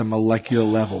body at the molecular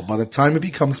level, by the time it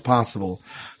becomes possible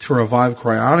to revive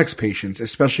cryonics patients,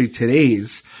 especially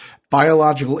today's,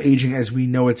 biological aging as we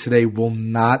know it today will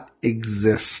not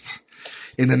exist.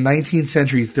 In the 19th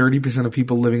century, 30% of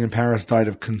people living in Paris died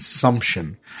of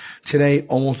consumption. Today,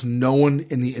 almost no one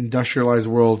in the industrialized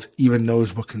world even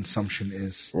knows what consumption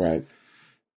is. Right.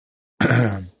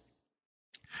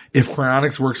 If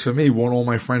cryonics works for me, won't all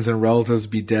my friends and relatives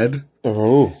be dead?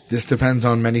 Oh. This depends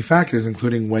on many factors,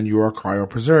 including when you are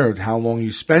cryopreserved, how long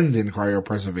you spend in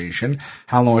cryopreservation,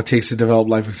 how long it takes to develop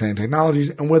life-extending technologies,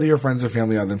 and whether your friends or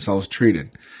family are themselves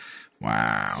treated.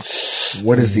 Wow.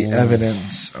 What is the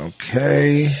evidence?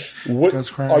 Okay.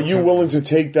 Are you willing to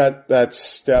take that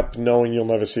step knowing you'll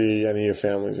never see any of your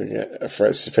families again,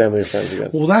 family or friends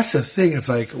again? Well, that's the thing. It's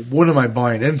like, what am I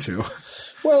buying into?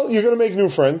 Well, you're going to make new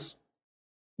friends.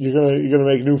 You're gonna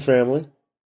make new family.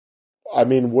 I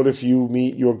mean, what if you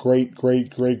meet your great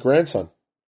grandson?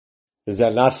 Is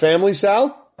that not family,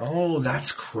 Sal? Oh,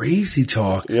 that's crazy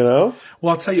talk. You know?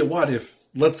 Well, I'll tell you what, if,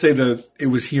 let's say that it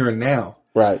was here and now.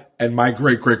 Right. And my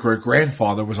great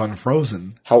grandfather was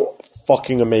unfrozen. How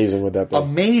fucking amazing would that be?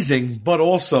 Amazing, but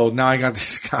also now I got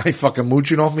this guy fucking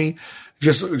mooching off me.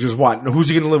 Just what? Who's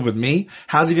he going to live with me?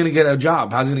 How's he going to get a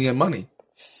job? How's he going to get money?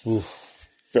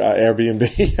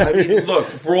 Airbnb. I mean, look,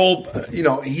 for all,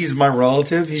 he's my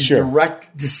relative. He's Sure.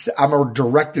 I'm a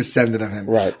direct descendant of him.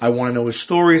 Right. I want to know his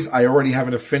stories. I already have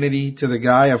an affinity to the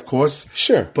guy, of course.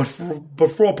 Sure. But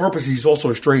for all purposes, he's also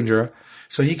a stranger.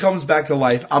 So he comes back to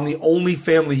life. I'm the only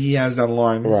family he has down the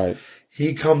line. Right.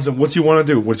 He comes and what's he want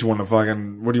to do? What do you want me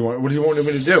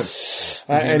to do?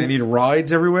 They need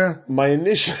rides everywhere? My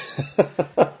initial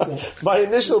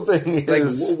thing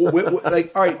is all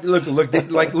right, look, they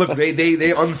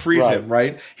unfreeze Right. him,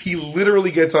 right? He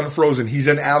literally gets unfrozen. He's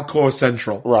in Alcor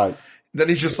Central. right. Then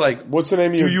he's just like, What's the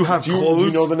name of do your? you have do you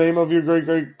clothes? know the name of your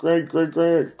great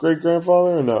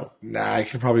grandfather or no? Nah, I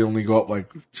can probably only go up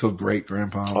like till great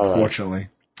grandpa, right. unfortunately.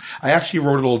 I actually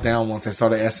wrote it all down once I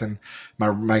started asking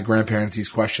my grandparents these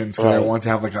questions because I Right. wanted to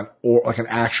have an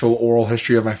actual oral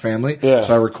history of my family. Yeah.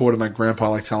 So I recorded my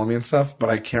grandpa like telling me and stuff, but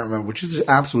I can't remember, which is an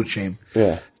absolute shame.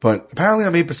 Yeah, But apparently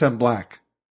I'm 8% black.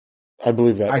 I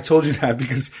believe that. I told you that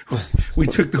because we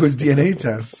took those DNA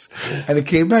tests and it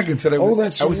came back and said I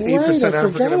was 8% I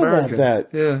African forgot about American. that.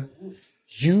 Yeah.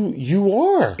 You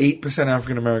are. 8%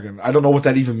 African American. I don't know what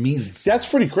that even means. That's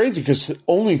pretty crazy because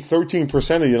only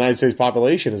 13% of the United States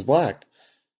population is black.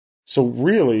 So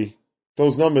really,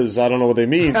 those numbers, I don't know what they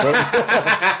mean. But,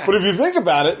 but if you think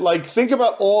about it, think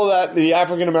about all that the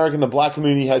African American, the black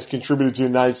community has contributed to the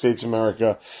United States of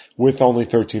America with only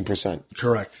 13%.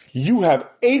 Correct. You have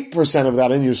 8% of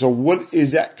that in you. So what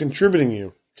is that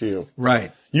contributing to you?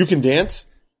 Right. You can dance.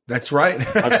 That's right.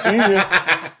 I've seen you.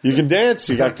 You can dance.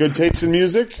 You got good taste in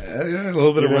music. Yeah, a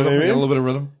little bit of rhythm. what I mean? A little bit of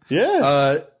rhythm.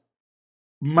 Yeah.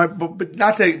 But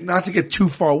not to get too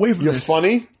far away from You're this.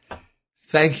 funny.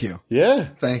 Thank you. Yeah.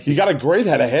 Thank you. You got a great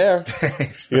head of hair.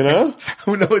 You know?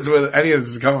 Who knows where any of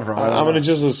this is coming from? I'm going to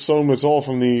just assume it's all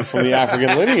from the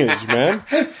African lineage, man.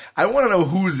 I want to know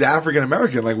who's African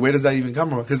American. Like, where does that even come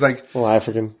from? Because, Well,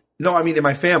 African. no, I mean in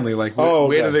my family. Like,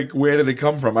 where did it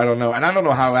come from? I don't know, and I don't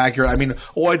know how accurate. I mean,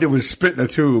 all I did was spit in a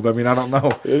tube. I mean, I don't know.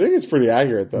 I think it's pretty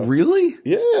accurate, though. Really?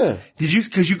 Yeah. Did you?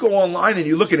 Because you go online and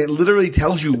you look and it literally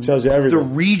tells you everything. the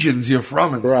regions you're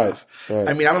from and Right, stuff. right.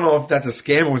 I mean, I don't know if that's a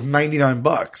scam. It was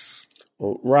 $99.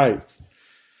 Well, right.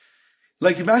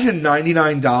 Like, imagine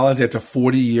 $99 after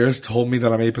 40 years told me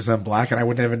that I'm 8% black and I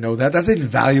wouldn't even know that. That's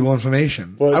invaluable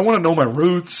information. But- I want to know my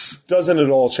roots. Doesn't it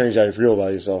all change how you feel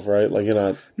about yourself, right? Like, you're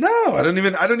not. No, I don't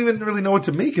even really know what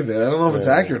to make of it. I don't know if it's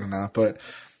accurate or not, but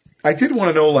I did want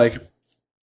to know, like,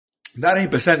 that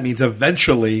 8% means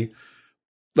eventually,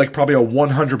 like, probably a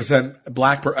 100%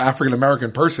 black African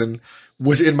American person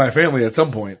was in my family at some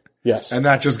point. Yes. And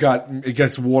that just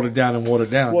gets watered down and watered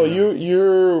down. Well,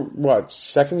 you're what,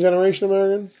 second generation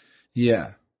American?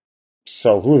 Yeah.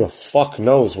 So who the fuck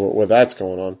knows where that's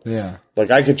going on? Yeah. Like,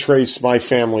 I could trace my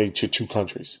family to 2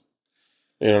 countries.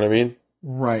 You know what I mean?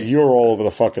 Right. You're all over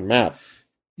the fucking map.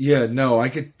 Yeah,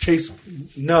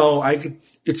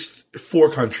 it's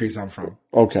 4 countries I'm from.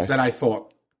 Okay. That I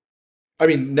thought. I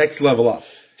mean, next level up.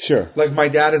 Sure. Like, my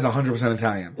dad is 100%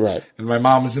 Italian. Right. And my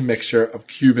mom is a mixture of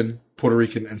Cuban, Puerto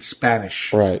Rican, and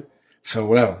Spanish. Right. So,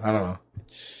 whatever. I don't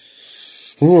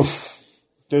know. Oof.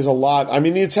 There's a lot. I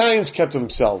mean, the Italians kept to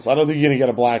themselves. I don't think you're going to get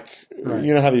a black. Right.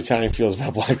 You know how the Italian feels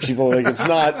about black people. Like, it's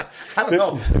not. I don't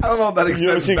know if that You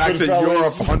ever extends seen back to Goodfellas?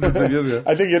 Europe hundreds of years ago.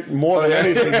 I think it more than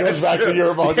anything goes back to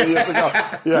Europe 100 years ago.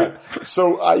 Yeah.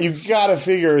 So you got to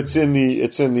figure it's in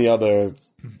the other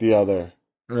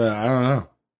Yeah, I don't know.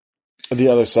 the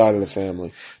other side of the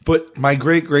family. But my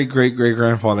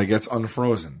great-great-great-great-grandfather gets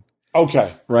unfrozen.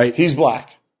 Okay. Right? He's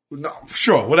black. No,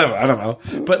 sure, whatever. I don't know.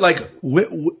 But like,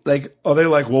 are they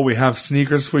like, well, we have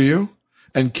sneakers for you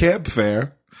and cab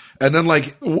fare, and then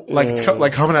like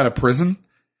coming out of prison.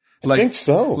 Like, I think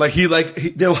so. Like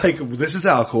they're like, this is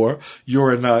Alcor.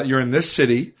 You're in this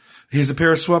city. Here's a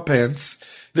pair of sweatpants.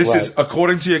 This Right. is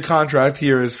according to your contract.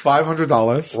 Here is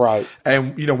 $500. Right.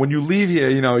 And when you leave here,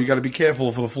 you got to be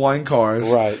careful for the flying cars.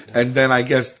 Right. And then I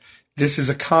guess this is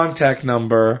a contact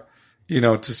number.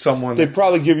 To someone. They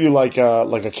probably give you like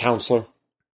a counselor.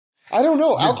 I don't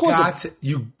know.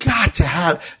 You got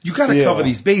to cover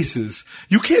these bases.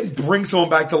 You can't bring someone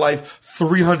back to life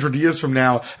 300 years from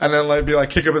now and then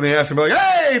kick him in the ass and be like,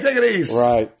 hey, take it easy.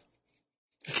 Right.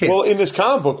 Well, in this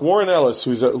comic book, Warren Ellis,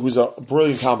 who's a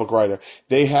brilliant comic book writer,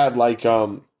 they had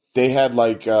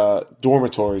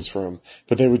dormitories for him,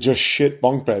 but they were just shit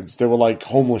bunk beds. They were like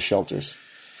homeless shelters.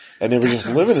 And they were just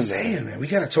living in there. Man, we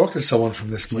got to talk to someone from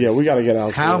this place. Yeah, we got to get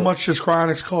out. How much does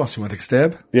cryonics cost? You want to take a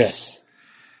stab? Yes.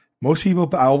 Most people,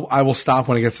 I will stop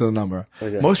when it gets to the number.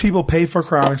 Okay. Most people pay for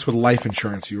cryonics with life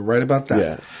insurance. You're right about that.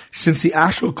 Yeah. Since the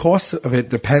actual cost of it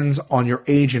depends on your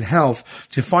age and health,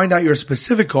 to find out your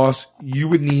specific cost, you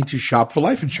would need to shop for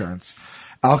life insurance.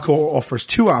 Alcor offers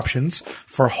two options.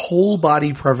 For whole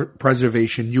body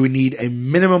preservation, you would need a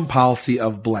minimum policy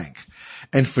of blank.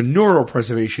 And for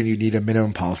neuropreservation, you need a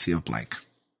minimum policy of blank.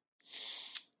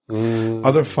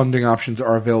 Other funding options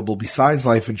are available besides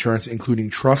life insurance, including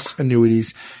trusts,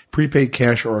 annuities, prepaid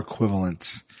cash, or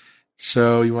equivalent.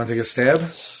 So you want to take a stab?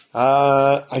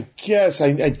 I guess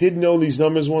I did know these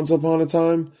numbers once upon a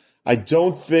time. I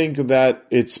don't think that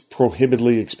it's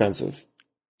prohibitively expensive.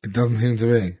 It doesn't seem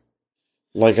to be.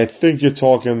 Like, I think you're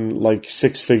talking like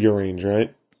 6-figure range,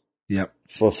 right? Yep.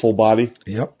 For full body?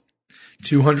 Yep.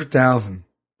 200,000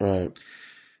 Right.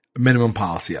 minimum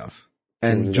policy of.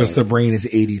 And just the brain is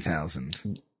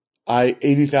 80,000.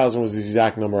 80,000 was the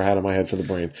exact number I had in my head for the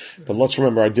brain. But let's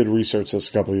remember, I did research this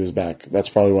a couple of years back. That's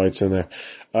probably why it's in there.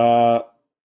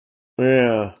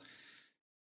 Yeah.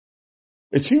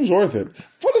 It seems worth it.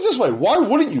 Put it this way, why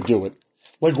wouldn't you do it?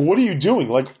 Like, what are you doing?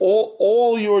 Like,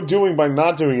 all you're doing by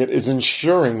not doing it is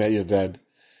ensuring that you're dead.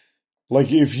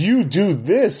 Like, if you do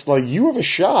this, like, you have a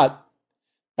shot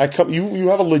at you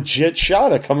have a legit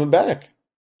shot at coming back.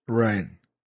 Right.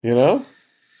 You know?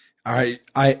 All right.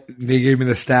 They gave me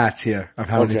the stats here of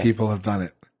how many people have done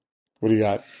it. What do you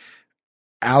got?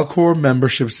 Alcor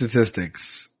membership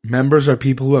statistics. Members are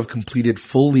people who have completed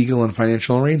full legal and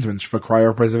financial arrangements for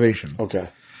cryopreservation. Okay.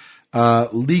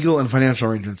 Legal and financial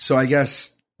arrangements. So I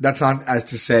guess that's not as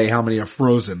to say how many are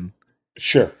frozen.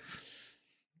 Sure.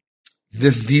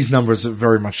 These numbers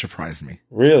very much surprised me.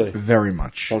 Really? Very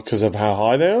much. Because of how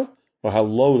high they are? Or how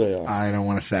low they are? I don't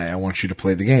want to say. I want you to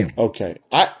play the game. Okay.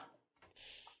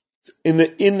 In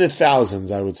the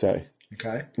thousands, I would say.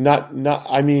 Okay. Not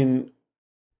I mean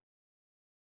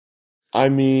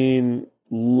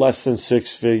less than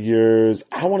 6 figures.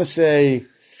 I want to say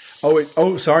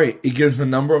sorry. It gives the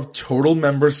number of total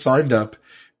members signed up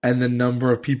and the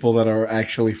number of people that are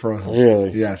actually frozen.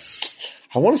 Really? Yes.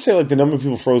 I want to say like the number of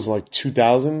people frozen, like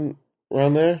 2,000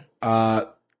 around there.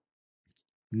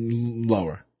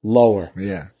 Lower.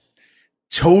 Yeah.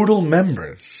 Total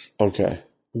members. Okay.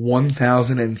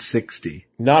 1,060.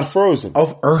 Not frozen.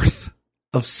 Of Earth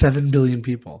of 7 billion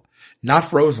people. Not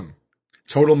frozen.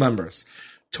 Total members.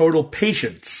 Total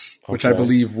patients, which I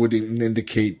believe would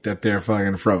indicate that they're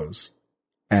fucking frozen.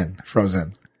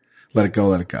 Let it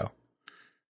go.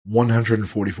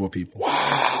 144 people.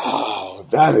 Wow.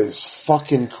 That is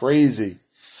fucking crazy.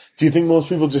 Do you think most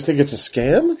people just think it's a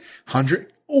scam?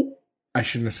 100? Oh, I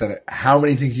shouldn't have said it. How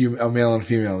many think a male and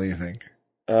female do you think?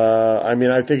 I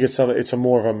think it's a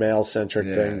more of a male-centric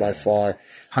thing by far.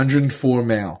 104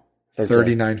 male,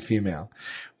 39 female.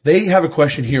 They have a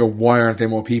question here, why aren't there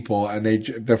more people? And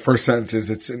the first sentence is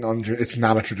it's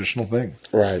not a traditional thing.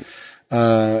 Right.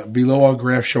 Below our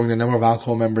graph showing the number of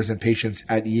alcohol members and patients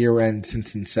at year end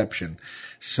since inception.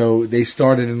 So they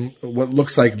started in what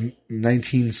looks like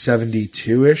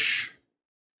 1972-ish.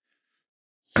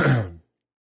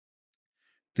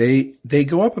 They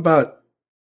go up about,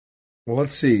 well,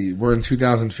 let's see, we're in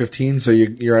 2015, so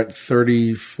you're at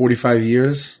 45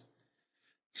 years.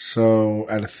 So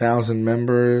at 1,000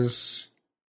 members,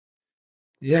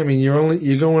 yeah, I mean,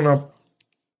 you're going up.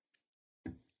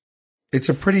 It's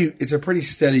a pretty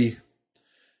steady.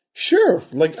 Sure.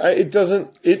 Like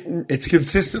it's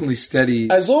consistently steady.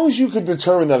 As long as you can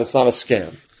determine that it's not a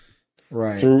scam.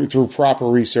 Right. Through proper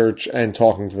research and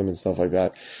talking to them and stuff like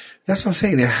that. That's what I'm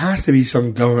saying. There has to be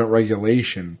some government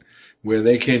regulation where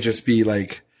they can't just be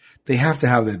like, they have to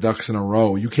have their ducks in a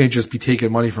row. You can't just be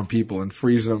taking money from people and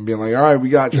freezing them and being like, all right, we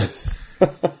got you.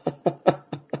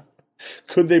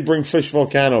 Could they bring Fish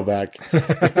Volcano back in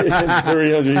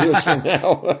 300 years from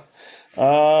now?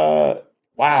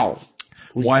 Wow.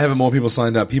 Why haven't more people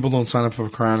signed up? People don't sign up for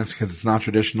cryonics because it's not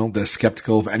traditional. They're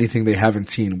skeptical of anything they haven't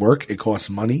seen work. It costs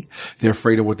money. They're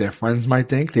afraid of what their friends might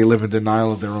think. They live in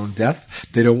denial of their own death.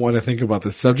 They don't want to think about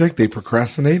the subject. They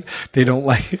procrastinate. They don't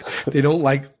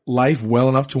like life well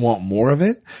enough to want more of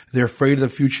it. They're afraid of the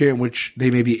future in which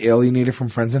they may be alienated from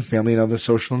friends and family and other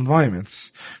social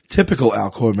environments. Typical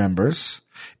Alcor members,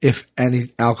 if any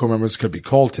Alcor members could be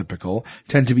called typical,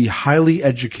 tend to be highly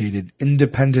educated,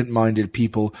 independent-minded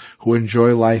people who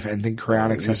enjoy life and think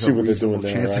cryonics has a reasonable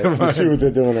chance of You see what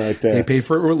they're doing right there. They pay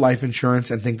for life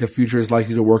insurance and think the future is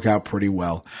likely to work out pretty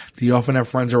well. They often have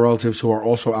friends or relatives who are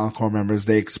also Alcor members.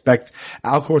 They expect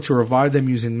Alcor to revive them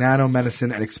using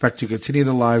nanomedicine and expect to continue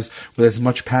their lives with as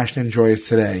much passion and joy as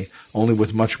today, only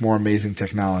with much more amazing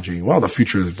technology. Well, the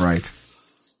future is bright.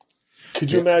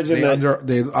 Could you imagine that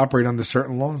they operate under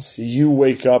certain laws? you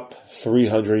wake up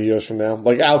 300 years from now,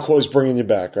 like Alcor's bringing you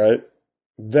back, right?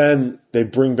 Then they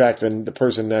bring back the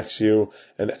person next to you,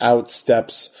 and out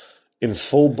steps in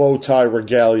full bow tie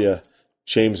regalia,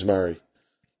 James Murray.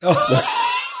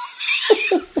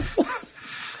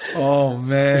 Oh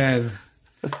man,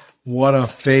 what a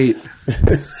fate!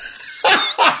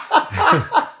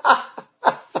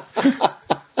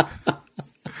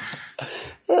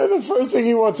 And the first thing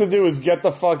he wants to do is get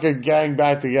the fucking gang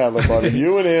back together, buddy.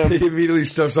 You and him. He immediately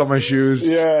stuffs up my shoes.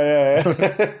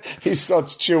 Yeah. He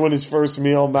starts chewing his first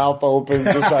meal, mouth open,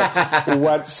 just like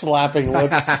wet, slapping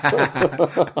lips.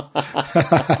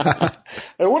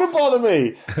 It wouldn't bother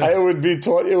me.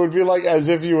 It would be like as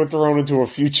if you were thrown into a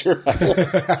future.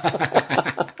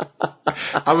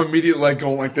 I'm immediately like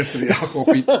going like this to the alcohol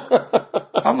people.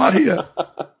 I'm not here.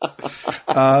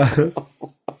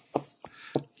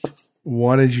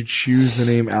 Why did you choose the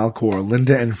name Alcor?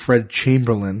 Linda and Fred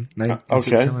Chamberlain. In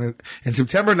September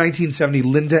 1970,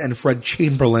 Linda and Fred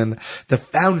Chamberlain, the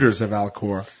founders of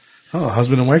Alcor,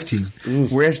 husband and wife team,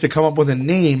 were asked to come up with a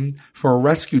name for a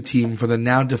rescue team for the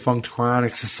now defunct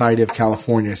Cryonics Society of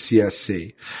California,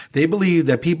 CSC. They believed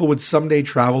that people would someday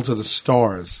travel to the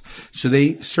stars, so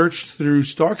they searched through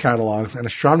star catalogs and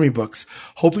astronomy books,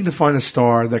 hoping to find a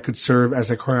star that could serve as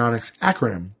a cryonics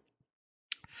acronym.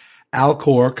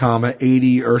 Alcor,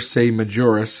 Adi Ursae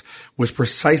Majoris was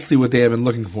precisely what they had been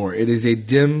looking for. It is a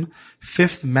dim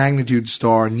fifth magnitude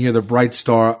star near the bright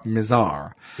star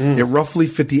Mizar. It roughly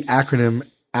fit the acronym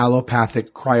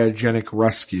Allopathic Cryogenic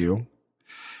Rescue.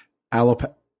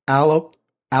 Allopathy,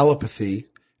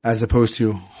 as opposed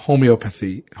to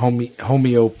homeopathy,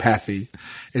 homeopathy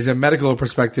is a medical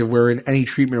perspective wherein any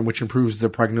treatment which improves the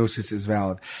prognosis is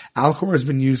valid. Alcor has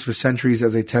been used for centuries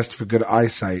as a test for good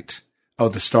eyesight. Oh,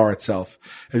 the star itself.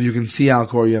 If you can see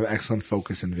Alcor, you have excellent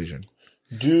focus and vision.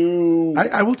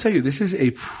 I will tell you, this is a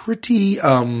pretty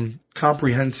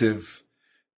comprehensive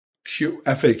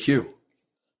FAQ.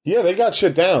 Yeah, they got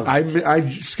shit down.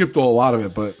 I skipped a lot of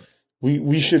it, but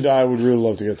we should. I would really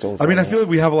love to get someone. I mean, I feel like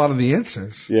we have a lot of the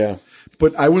answers. Yeah,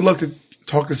 but I would love to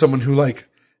talk to someone who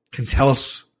can tell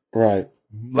us what's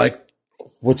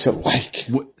it like.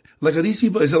 Are these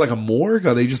people? Is it like a morgue?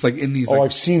 Are they just in these?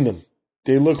 I've seen them.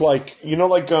 They look like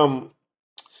like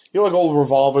old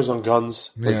revolvers on guns.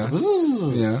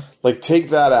 Yeah. Like take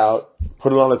that out,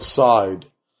 put it on its side,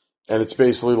 and it's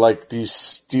basically like these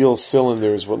steel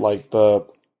cylinders with the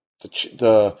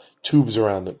tubes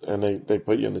around it, and they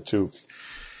put you in the tube.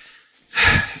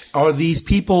 Are these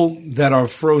people that are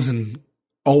frozen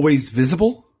always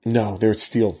visible? No, they're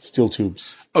steel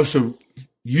tubes. Oh, so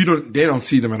they don't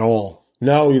see them at all.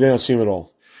 No, they don't see them at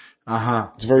all.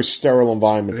 It's a very sterile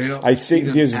environment. I think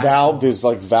there's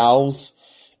valves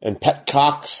and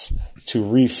petcocks to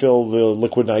refill the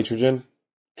liquid nitrogen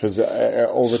because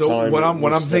over time.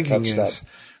 What I'm thinking is,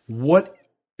 what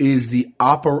is the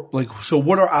So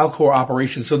what are Alcor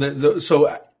operations? So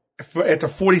after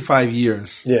 45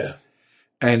 years, yeah,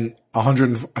 and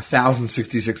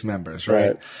 1,066 members,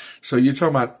 right? So you're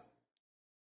talking about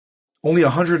only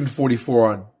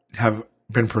 144 have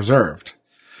been preserved.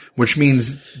 Which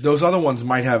means those other ones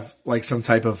might have some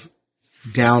type of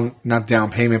not down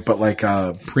payment, but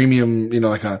a premium, they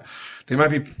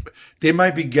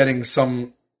might be getting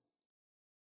some.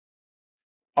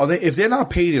 If they're not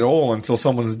paid at all until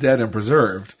someone's dead and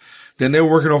preserved, then they're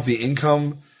working off the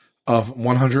income of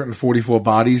 144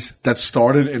 bodies that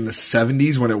started in the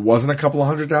 70s when it wasn't a couple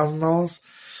of $100,000.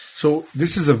 So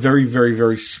this is a very, very,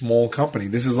 very small company.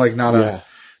 This is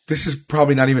This is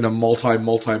probably not even a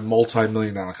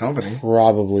multi-million dollar company.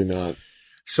 Probably not.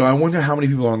 So I wonder how many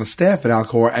people are on the staff at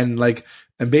Alcor and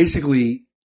basically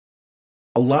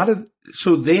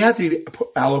so they have to be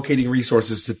allocating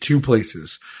resources to two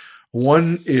places.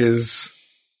 One is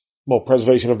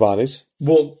preservation of bodies.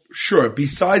 Well, sure.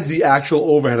 Besides the actual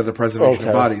overhead of the preservation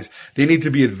of bodies, they need to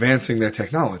be advancing their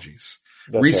technologies.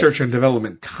 That's research and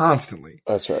development constantly.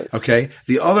 That's right. Okay.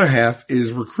 The other half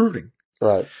is recruiting.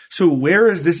 Right. So where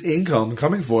is this income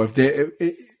coming for?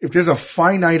 If there's a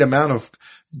finite amount of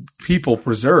people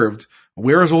preserved,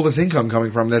 where is all this income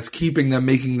coming from that's keeping them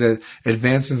making the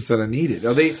advancements that are needed?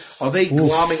 Are they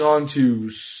glomming on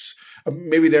to?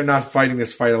 Maybe they're not fighting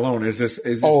this fight alone. Is this?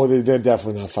 They're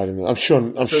definitely not fighting that. I'm sure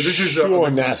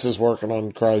NASA's working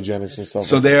on cryogenics and stuff.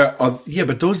 So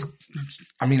but those.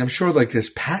 I mean, I'm sure there's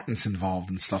patents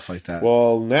involved and stuff like that.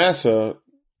 Well, NASA.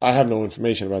 I have no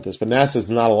information about this, but NASA's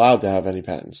not allowed to have any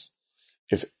patents.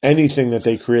 If anything that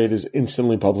they create is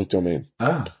instantly public domain.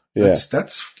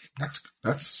 That's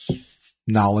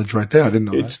knowledge right there. I didn't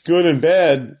know it's good and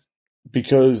bad.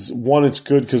 because one, it's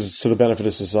good because it's to the benefit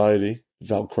of society,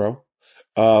 Velcro.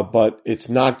 But it's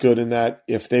not good in that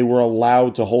if they were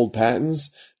allowed to hold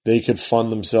patents, they could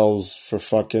fund themselves for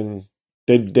fucking.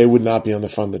 They would not be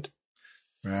underfunded.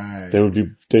 Right.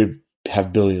 They'd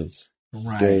have billions.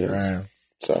 Right. Billions. Right.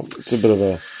 So it's a bit of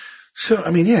a. So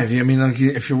I mean, yeah.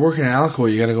 If you're working at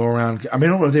Alcoa, you got to go around. I mean,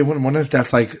 I don't know if they wonder if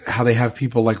that's like how they have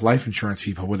people like life insurance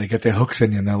people, where they get their hooks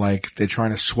in you and they're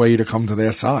trying to sway you to come to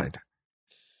their side.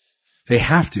 They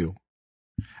have to.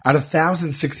 Out of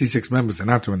 1,066 members, they're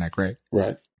not doing that great.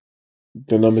 Right.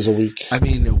 The numbers are weak. I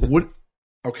mean,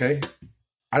 okay.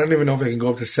 I don't even know if I can go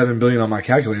up to 7 billion on my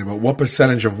calculator, but what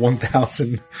percentage of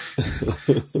 1,000,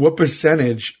 what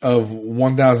percentage of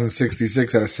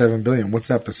 1,066 out of 7 billion? What's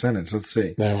that percentage? Let's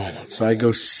see. No, I don't know. So I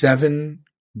go 7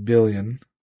 billion.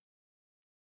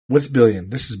 What's billion?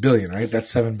 This is billion, right? That's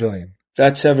 7 billion.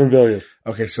 That's 7 billion.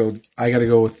 Okay, so I got to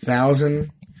go with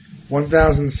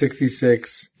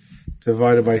 1,066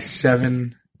 divided by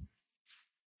 7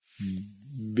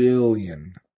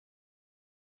 billion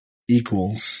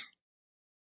equals.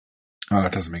 Oh,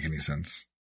 that doesn't make any sense.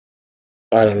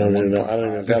 I don't know. I don't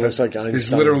know. That looks like Einstein.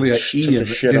 There's literally an E in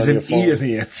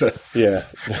the answer. Yeah.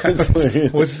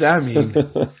 What's that mean?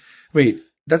 Wait,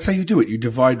 that's how you do it. You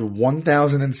divide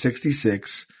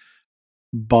 1,066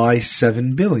 by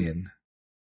 7 billion.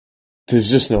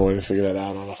 There's just no way to figure that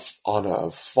out on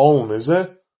a phone, is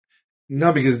there?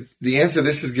 No, because the answer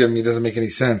this is giving me doesn't make any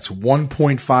sense.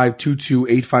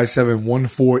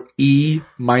 1.5228571 E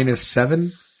minus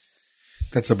 7.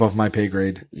 That's above my pay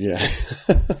grade. Yeah.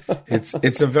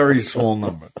 It's a very small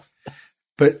number.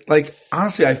 But like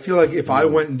honestly, I feel like if I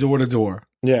went door to door,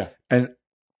 yeah, and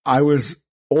I was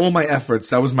all my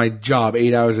efforts, that was my job,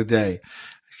 8 hours a day.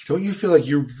 Don't you feel like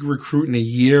you're recruiting a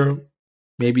year,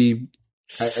 maybe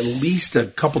at least a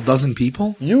couple dozen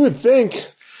people? You would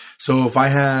think. So if I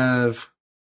have,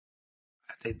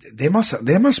 there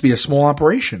must be a small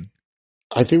operation.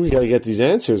 I think we got to get these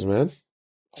answers, man.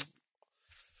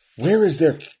 Where is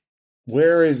their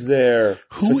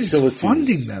Who facilities? is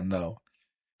funding them, though?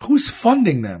 Who's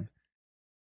funding them?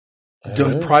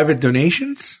 Private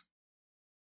donations?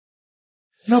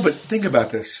 No, but think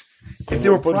about this. If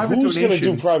there were private donations, who's going to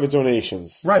do private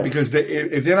donations? Right, because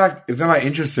if they're not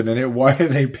interested in it, why are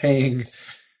they paying?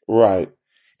 Right.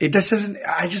 It just doesn't.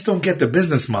 I just don't get the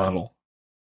business model.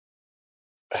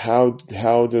 How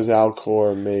does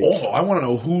Alcor make? Oh, I want to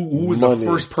know who was money? The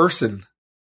first person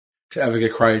to ever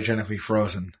get cryogenically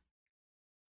frozen.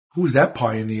 Who was that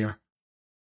pioneer?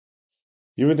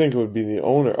 You would think it would be the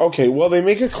owner. Okay, well, they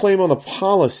make a claim on the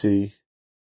policy,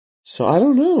 so I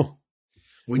don't know.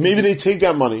 Maybe they take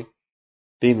that money,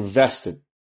 they invest it.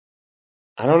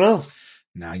 I don't know.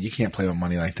 No, you can't play with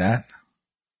money like that.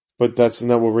 But that's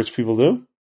not what rich people do.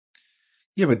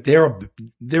 Yeah, but they're a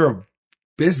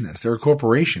business. They're a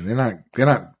corporation. They're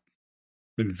not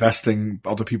investing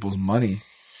other people's money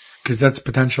because that's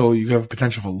potential. You have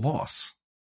potential for loss.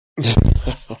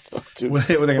 Were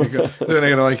they going to go? They're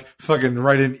going to like fucking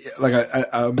write in like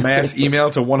a mass email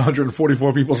to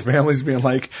 144 people's families, being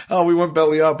like, "Oh, we went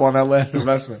belly up on that last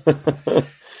investment."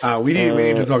 We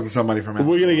need to talk to somebody from Alcor.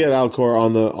 We're going to get Alcor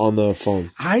on the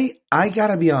phone. I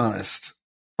gotta be honest.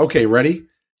 Okay, ready?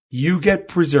 You get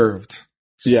preserved.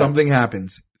 Yeah. Something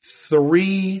happens.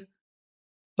 Let's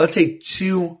say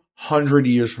 200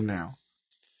 years from now.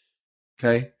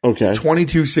 Okay? Okay.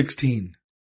 2216.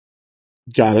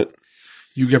 Got it.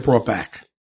 You get brought back.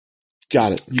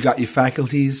 Got it. You got your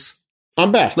faculties.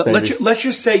 I'm back. Let's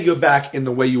just say you're back in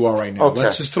the way you are right now. Okay.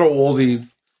 Let's just throw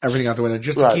everything out the window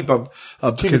just to keep a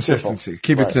consistency.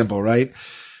 Keep it simple, right?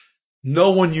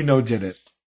 No one you know did it.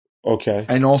 Okay.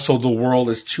 And also the world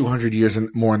is 200 years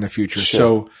more in the future. Sure.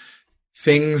 So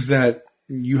things that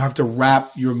you have to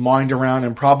wrap your mind around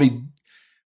and probably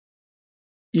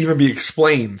even be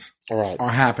explained are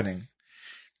happening.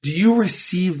 Do you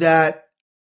receive that?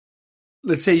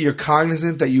 Let's say you're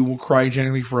cognizant that you were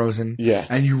cryogenically frozen. Yeah.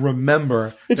 And you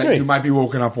remember that you might be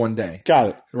woken up one day. Got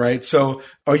it. Right? So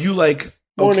are you like,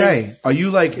 okay. Are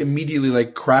you like immediately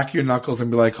like crack your knuckles and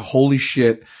be like, holy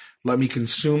shit, let me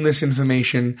consume this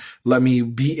information. Let me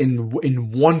be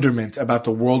in wonderment about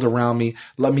the world around me.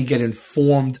 Let me get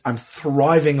informed. I'm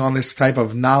thriving on this type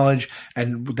of knowledge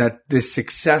and that this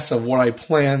success of what I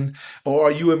planned. Or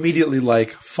are you immediately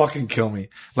like, fucking kill me?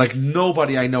 Like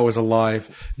nobody I know is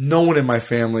alive. No one in my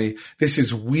family. This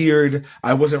is weird.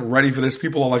 I wasn't ready for this.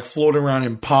 People are like floating around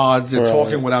in pods and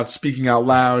talking without speaking out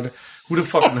loud. Who the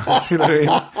fuck knows? You know what I mean?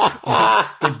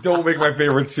 Like, don't make my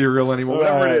favorite cereal anymore.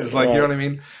 Whatever it is, like, you know what I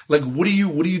mean? Like,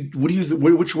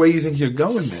 which way you think you're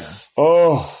going there?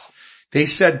 Oh, They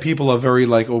said people are very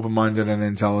like open-minded and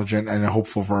intelligent and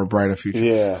hopeful for a brighter future.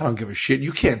 Yeah. I don't give a shit.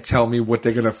 You can't tell me what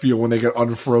they're going to feel when they get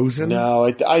unfrozen. No,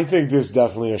 I think there's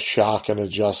definitely a shock and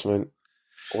adjustment.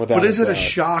 But is it a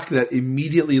shock that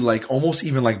immediately, like almost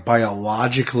even like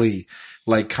biologically,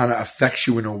 like kind of affects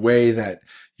you in a way that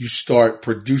you start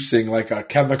producing like a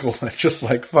chemical that just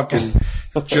like fucking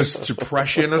just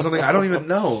depression or something? I don't even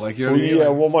know. Like, you know what I mean? Yeah,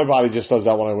 well, my body just does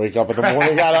that when I wake up in the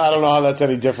morning. I don't know how that's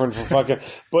any different from fucking.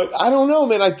 But I don't know,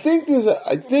 man. I think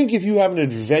if you have an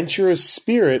adventurous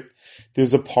spirit,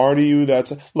 there's a part of you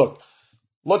that's look.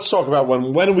 Let's talk about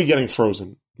when are we getting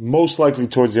frozen? Most likely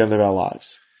towards the end of our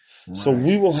lives. Right. So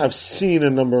we will have seen a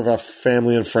number of our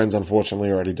family and friends,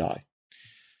 unfortunately, already die.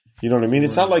 You know what I mean?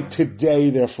 It's not like today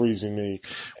they're freezing me.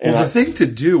 And well, the thing to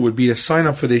do would be to sign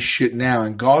up for this shit now,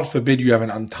 and God forbid you have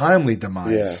an untimely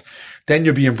demise. Yeah. Then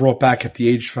you're being brought back at the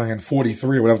age of fucking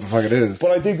 43 or whatever the fuck it is.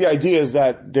 But I think the idea is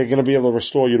that they're going to be able to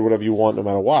restore you to whatever you want no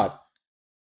matter what.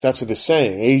 That's what they're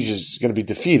saying. Age is going to be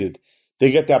defeated. They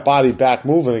get that body back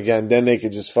moving again, then they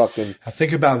could just fucking... Now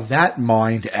think about that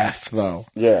mind F, though.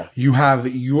 Yeah. You have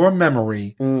your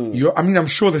memory. I'm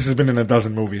sure this has been in a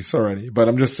dozen movies already, but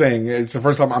I'm just saying it's the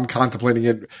first time I'm contemplating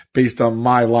it based on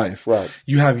my life. Right.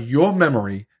 You have your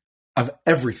memory of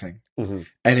everything and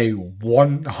a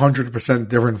 100%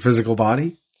 different physical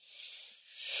body.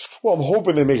 Well, I'm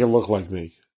hoping they make it look like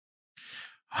me.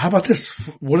 How about this?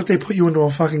 What if they put you into a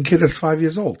fucking kid that's 5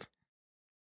 years old?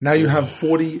 Now you have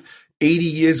 80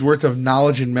 years worth of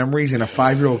knowledge and memories in a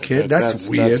 5-year-old kid. That's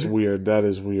weird. That's weird. That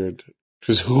is weird.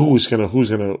 Because who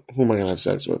am I gonna have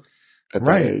sex with at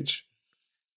that age?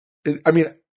 I mean,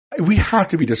 we have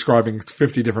to be describing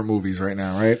 50 different movies right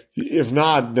now, right? If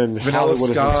not, then Vanilla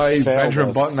Sky,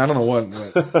 Benjamin Button. I don't know what.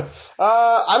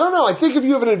 I don't know. I think if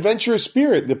you have an adventurous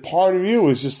spirit, the part of you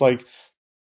is just like,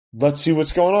 let's see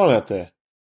what's going on out there.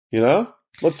 You know,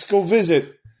 let's go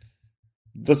visit.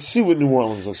 Let's see what New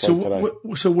Orleans looks like today.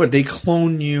 So what? They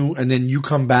clone you and then you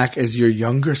come back as your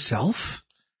younger self?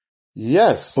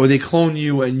 Yes. Or they clone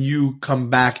you and you come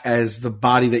back as the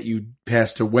body that you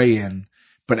passed away in,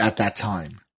 but at that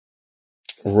time.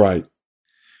 Right.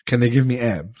 Can they give me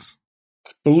abs?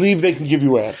 I believe they can give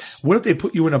you abs. What if they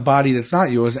put you in a body that's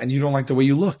not yours and you don't like the way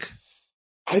you look?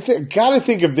 Gotta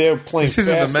think if they're playing this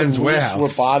isn't fast the Men's and loose Warehouse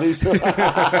with bodies.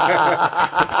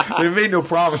 They made no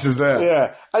promises there.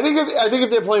 Yeah, I think if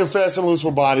they're playing fast and loose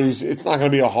with bodies, it's not going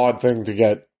to be a hard thing to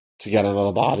get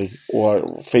another body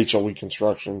or facial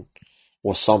reconstruction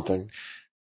or something.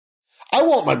 I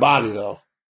want my body though.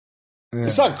 Yeah.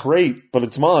 It's not great, but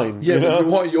it's mine. Yeah, you know? you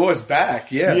want yours back.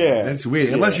 Yeah, yeah, that's weird.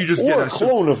 Yeah. Unless you just or get a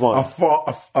clone of mine,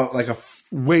 a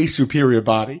way superior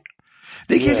body.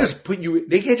 They can't just put you.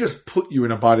 They can't just put you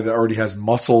in a body that already has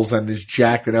muscles and is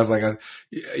jacked and has like a.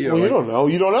 You don't know.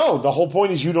 You don't know. The whole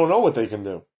point is you don't know what they can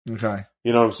do. Okay.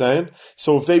 You know what I'm saying?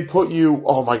 So if they put you,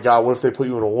 oh my God, what if they put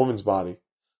you in a woman's body?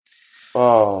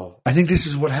 Oh, I think this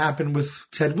is what happened with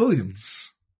Ted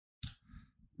Williams.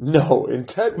 No, in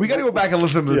Ted, we got to go back and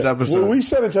listen to this episode. What we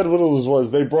said in Ted Williams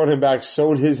was they brought him back,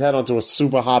 sewed his head onto a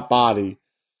super hot body.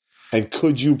 And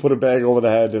could you put a bag over the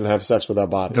head and have sex with that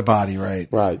body? The body, right.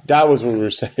 Right. That was what we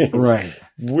were saying. Right.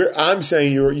 I'm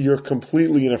saying you're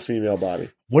completely in a female body.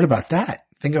 What about that?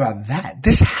 Think about that.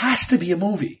 This has to be a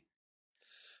movie.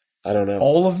 I don't know.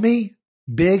 All of Me?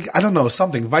 Big? I don't know.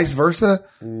 Something. Vice versa?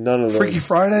 None of those. Freaky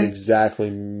Friday? Exactly.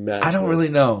 I don't really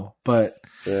know. But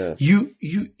yeah. you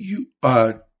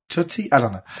Tootsie? I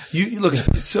don't know. You look,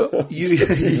 so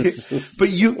but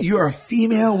you're a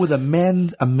female with a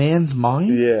man's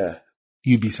mind? Yeah.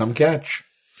 You'd be some catch.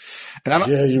 And I don't,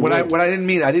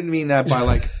 I didn't mean that by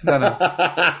like, no.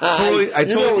 Totally, I totally,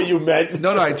 you know what you meant.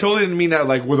 No, I totally didn't mean that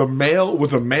like with a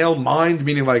male mind,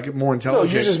 meaning like more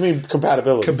intelligent. No, you just mean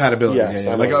compatibility. Yes,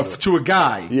 yeah. Like to a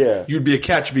guy, yeah, you'd be a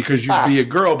catch because you'd be a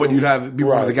girl, but you'd be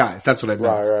one of the guys. That's what I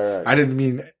meant. Right. I didn't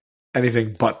mean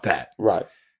anything but that. Right.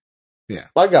 Yeah.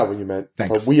 I got what you meant.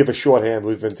 Thanks. But we have a shorthand.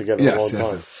 We've been together a long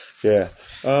time. Yeah.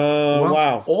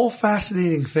 Wow. All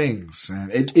fascinating things.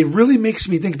 And it really makes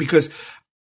me think because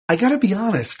I got to be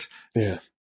honest. Yeah.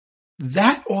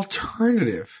 That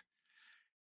alternative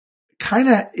kind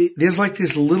of, there's like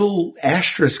this little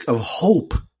asterisk of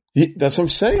hope. Yeah, that's what I'm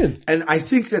saying. And I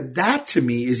think that to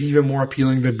me is even more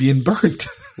appealing than being burnt.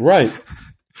 Right.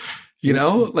 You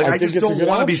know, like I just don't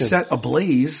want to be set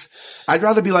ablaze. I'd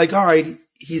rather be like, all right,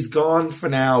 he's gone for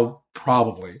now,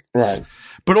 probably. Right.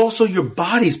 But also your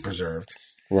body's preserved.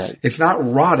 Right. It's not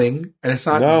rotting and it's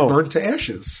not burnt to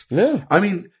ashes. No. I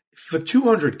mean, for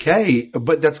 $200K,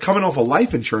 but that's coming off a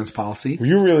life insurance policy.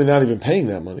 You're really not even paying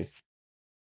that money.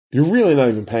 You're really not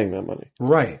even paying that money.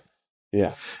 Right.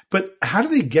 Yeah. But how do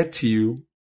they get to you?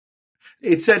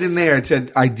 It said in there,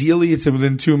 ideally it's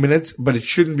within 2 minutes, but it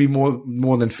shouldn't be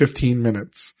more than 15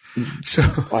 minutes. So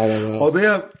I don't know. Are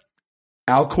there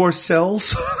Alcor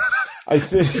cells? I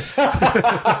think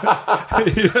I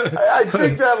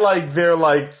think that like they're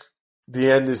like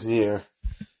the end is near.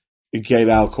 You get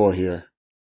Alcor here,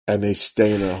 and they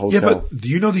stay in a hotel. Yeah, but do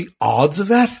you know the odds of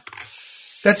that?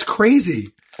 That's crazy.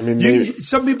 I mean,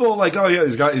 some people are like, oh yeah,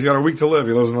 he's got a week to live.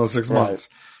 He lives another 6 months.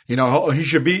 You know, he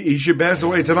should pass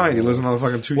away tonight. He lives another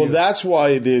fucking 2 years. Well, that's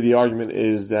why the argument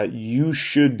is that you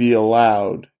should be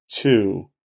allowed to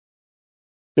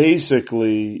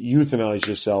basically euthanize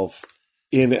yourself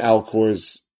in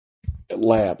Alcor's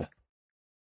lab.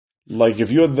 Like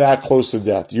if you're that close to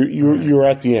death, you're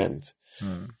at the end.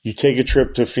 You take a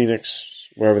trip to Phoenix,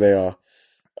 wherever they are.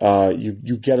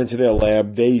 You get into their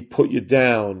lab. They put you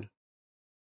down.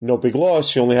 No big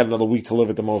loss. You only had another week to live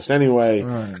at the most anyway.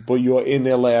 Right. But you're in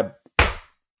their lab,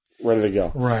 ready to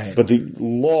go. Right. But the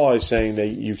law is saying that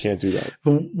you can't do that.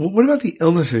 But what about the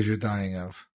illnesses you're dying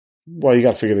of? Well, you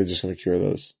got to figure they're just going to cure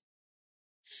those.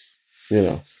 You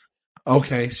know.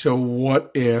 Okay, so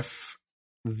what if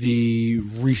the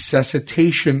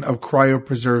resuscitation of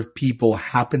cryopreserved people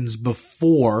happens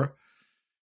before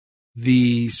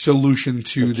the solution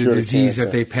to the disease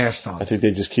that they passed on? I think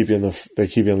they just keep you in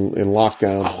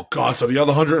lockdown. Oh God! So the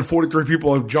other 143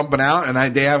 people are jumping out, and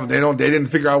they didn't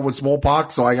figure out what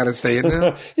smallpox, so I got to stay in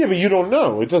there. Yeah, but you don't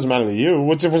know. It doesn't matter to you.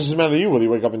 What difference does it matter to you whether you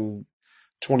wake up in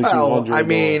 2200? Well, I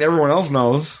mean, everyone else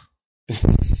knows.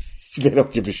 They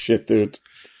don't give a shit, dude.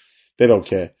 They don't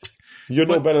care. You're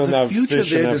no better than that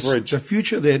fish in that fridge. The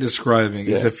future they're describing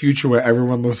is a future where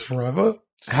everyone lives forever.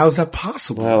 How's that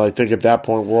possible? Well, I think at that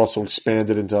point we're also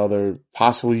expanded into other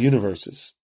possible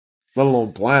universes, let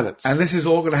alone planets. And this is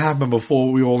all going to happen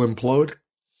before we all implode?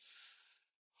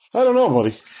 I don't know,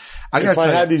 buddy. If I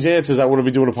had these answers, I wouldn't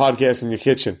be doing a podcast in your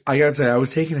kitchen. I got to tell you, I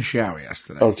was taking a shower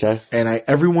yesterday. Okay. And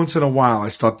every once in a while, I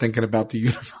start thinking about the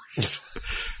universe.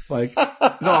 Like,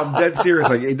 no, I'm dead serious.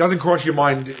 Like, it doesn't cross your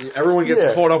mind. Everyone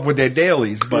gets caught up with their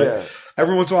dailies, but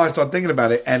every once in a while I start thinking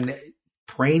about it, and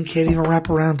brain can't even wrap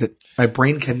around it. My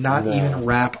brain cannot even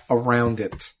wrap around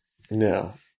it.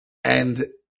 No. And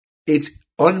it's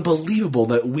unbelievable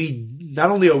that we,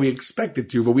 not only are we expected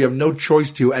to, but we have no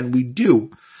choice to, and we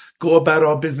do go about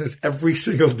our business every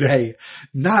single day,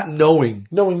 not knowing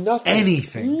nothing.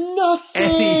 Anything.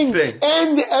 Anything.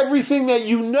 And everything that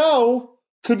you know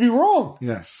could be wrong.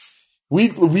 Yes.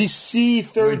 We see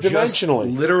third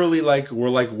dimensionally. Literally we're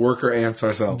like worker ants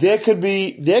ourselves. There could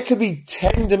be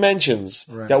 10 dimensions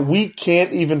that we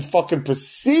can't even fucking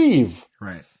perceive.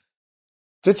 Right.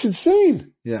 That's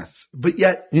insane. Yes. But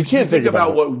yet you can't think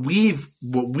about what we've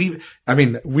I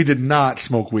mean, we did not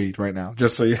smoke weed right now,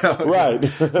 just so you know. Right.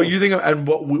 But you think of, and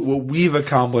what we've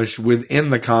accomplished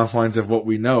within the confines of what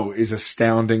we know is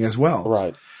astounding as well.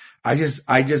 Right. I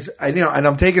and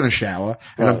I'm taking a shower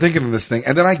and I'm thinking of this thing,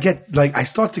 and then I get I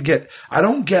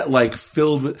don't get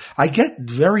filled with, I get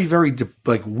very, very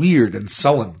weird and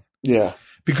sullen. Yeah.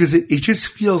 Because it just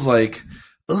feels like,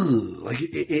 ugh,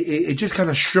 it just kind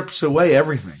of strips away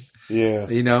everything. Yeah.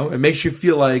 You know, it makes you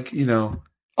feel like, you know.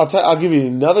 I'll give you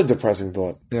another depressing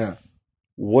thought. Yeah.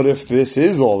 What if this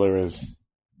is all there is?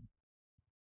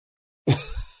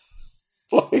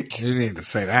 You need to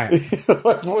say that.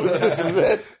 What if this is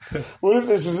it? What if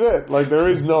this is it? There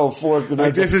is no fourth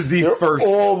dimension. This is the first.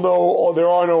 There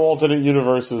are no alternate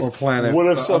universes or planets.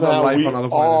 What if somehow we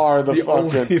are the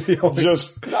fucking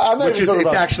just? I'm not even talking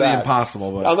about actually that.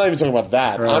 Impossible. But. I'm not even talking about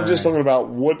that. Right. I'm just talking about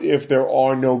what if there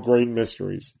are no great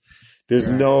mysteries? There's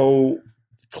no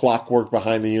clockwork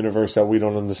behind the universe that we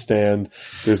don't understand.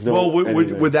 There's no. Well,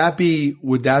 would that be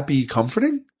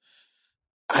comforting?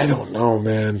 I don't know,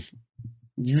 man.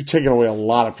 You've taken away a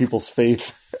lot of people's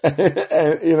faith,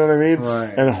 and, you know what I mean?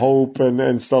 Right. And hope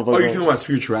and stuff like that. Oh, you're talking about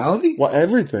spirituality? Well,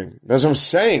 everything. That's what I'm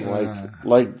saying.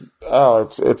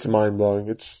 It's mind blowing.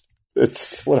 It's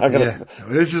we're not gonna. Yeah.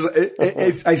 This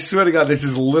is. I swear to God, this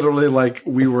is literally like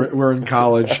we're in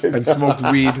college and smoked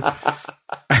weed,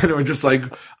 and we're just like,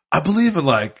 I believe in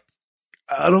I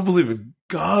don't believe in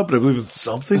God, but I believe in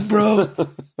something, bro.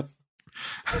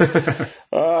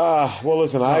 Well,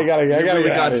 listen, I gotta we get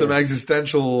got out some here.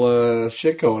 Existential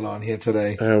shit going on here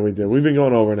today. Yeah, we did. We've been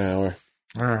going over an hour.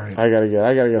 All right. I gotta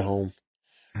get home.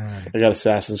 All right. I got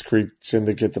Assassin's Creed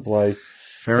Syndicate to play.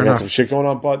 Fair I enough. got some shit going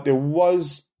on, but there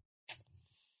was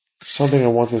something I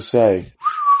want to say.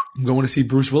 I'm going to see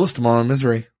Bruce Willis tomorrow in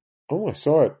Misery. Oh, I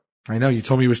saw it. I know. You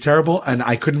told me it was terrible, and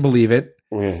I couldn't believe it.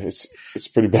 Yeah, it's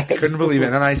pretty bad. I couldn't believe it.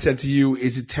 And then I said to you,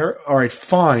 is it terrible? All right,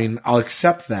 fine. I'll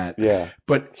accept that. Yeah.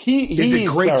 But is it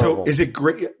great? Is it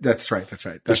great? That's right.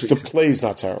 The play's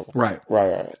not terrible. Right.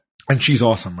 And she's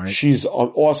awesome, right? She's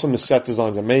awesome. The set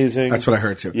design's amazing. That's what I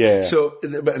heard too. Yeah. So,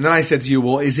 and then I said to you,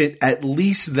 well, is it at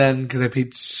least then, because I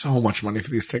paid so much money for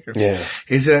these tickets,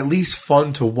 is it at least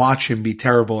fun to watch him be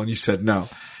terrible? And you said no,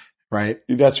 right?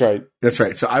 That's right. That's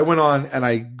right. So I went on and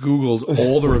I Googled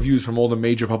all the reviews from all the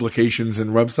major publications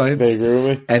and websites. They agree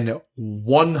with me? And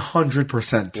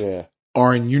 100%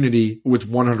 are in unity with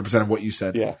 100% of what you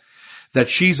said. Yeah. That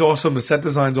she's awesome. The set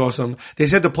design's awesome. They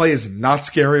said the play is not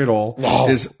scary at all. No.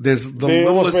 There's They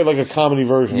almost made like a comedy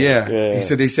version. Yeah. They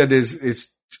said it's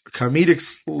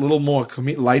comedic, a little more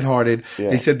lighthearted. Yeah.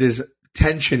 They said there's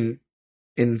tension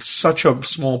in such a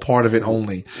small part of it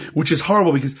only, which is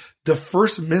horrible because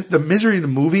the misery in the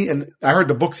movie, and I heard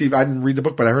the books, I didn't read the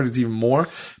book, but I heard it's even more,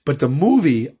 but the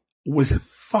movie was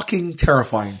fucking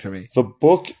terrifying to me. The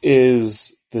book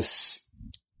is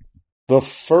the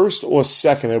first or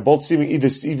second. They're both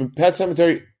either Pet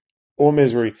Sematary or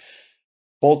Misery.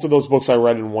 Both of those books I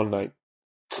read in one night.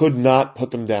 Could not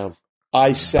put them down.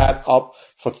 I sat up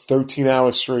for 13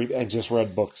 hours straight and just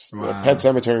read books. Wow. Pet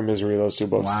Sematary and Misery, those two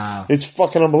books. Wow. It's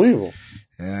fucking unbelievable.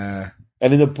 Yeah.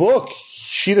 And in the book,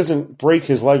 she doesn't break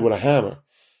his leg with a hammer.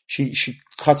 She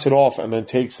cuts it off and then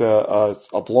takes a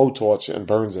blowtorch and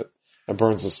burns it. And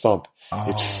burns the stump.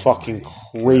 It's fucking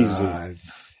crazy. God.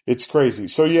 It's crazy.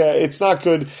 So yeah, it's not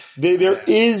good. There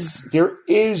is, you're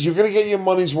going to get your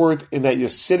money's worth in that you're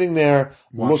sitting there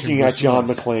looking at John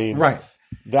McClane. Right.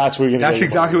 That's where you're going to get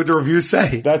That's exactly what the reviews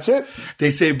say. That's it. They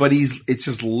say, but it's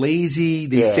just lazy.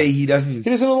 They say he doesn't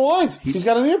know the lines. He's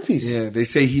got an earpiece. Yeah. They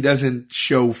say he doesn't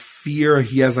show fear.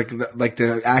 He has like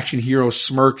the action hero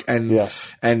smirk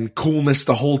and coolness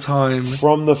the whole time.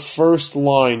 From the first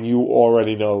line, you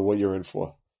already know what you're in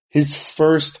for. His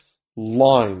first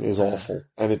line is awful,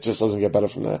 and it just doesn't get better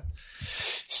from that.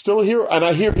 Still here, and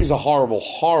I hear he's a horrible,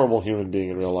 horrible human being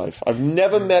in real life. I've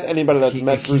never met anybody that's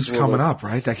met Bruce Willis. That keeps coming up,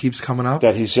 right? That keeps coming up.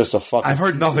 That he's just a fucking. I've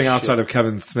heard nothing outside of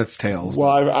Kevin Smith's tales.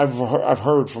 Well, I've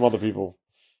heard from other people,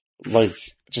 like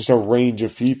just a range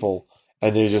of people,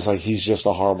 and they're just like, he's just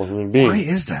a horrible human being. Why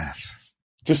is that?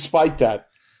 Despite that,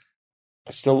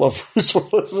 I still love Bruce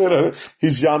Willis.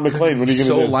 He's John McClane. What are you going to do?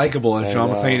 So likable as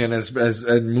John McClane and as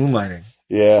Moonlighting.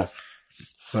 Yeah.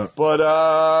 But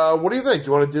what do you think?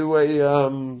 You want to do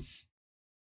a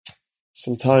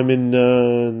sometime in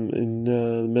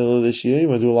the middle of this year? You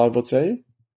want to do a live What Say You?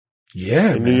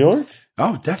 Yeah, in New York?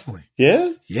 Oh, definitely.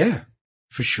 Yeah, yeah,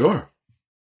 for sure,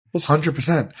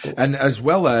 100%. And as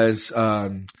well as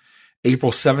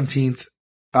April 17th.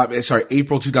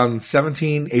 April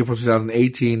 2017, April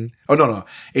 2018. Oh, no.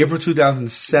 April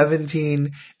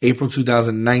 2017, April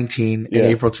 2019, and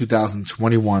April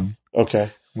 2021. Okay.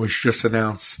 Which just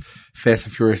announced Fast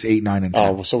and Furious 8, 9, and 10.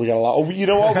 Oh, so we got a lot. Oh, you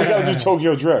know what? We got to do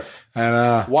Tokyo Drift.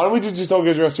 And, why don't we do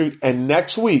Tokyo Drift too? And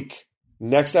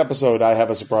next episode, I have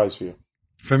a surprise for you.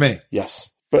 For me? Yes.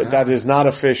 But that is not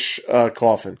a fish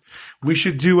coffin. We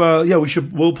should do,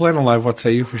 we'll plan a live What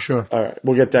Say You for sure. All right.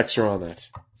 We'll get Dexter on that.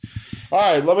 All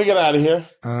right, let me get out of here.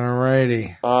 All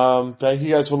righty. Thank you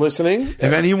guys for listening. If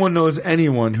anyone knows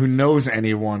anyone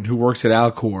who works at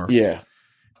Alcor,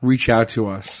 reach out to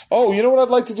us. Oh, you know what I'd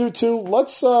like to do too?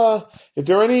 Let's, if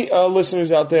there are any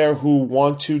listeners out there who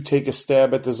want to take a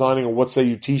stab at designing a What Say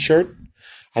You t-shirt,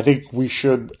 I think we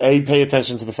should, pay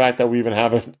attention to the fact that we even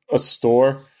have a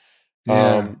store.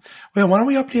 Yeah. Well, why don't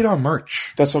we update our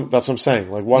merch? That's what I'm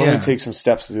saying. Like, why don't we take some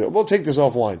steps to do it? We'll take this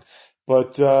offline.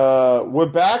 But we're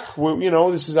back.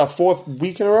 This is our 4th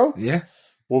week in a row. Yeah,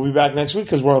 we'll be back next week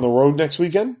because we're on the road next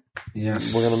weekend.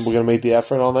 Yes, we're gonna make the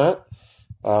effort on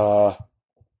that.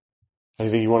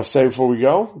 Anything you want to say before we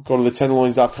go? Go to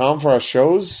the10loins.com for our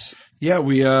shows. Yeah,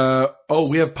 we have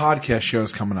podcast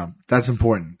shows coming up. That's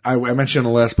important. I mentioned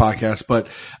in the last podcast, but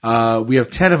we have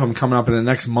 10 of them coming up in the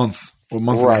next month.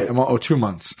 Or 2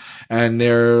 months. And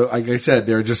they're, like I said,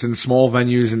 they're just in small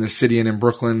venues in the city and in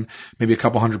Brooklyn, maybe a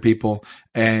couple hundred people.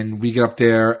 And we get up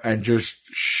there and just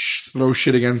throw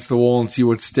shit against the wall and see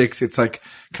what sticks. It's like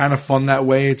kind of fun that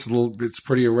way. It's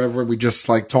pretty irreverent. We just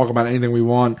like talk about anything we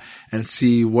want and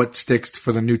see what sticks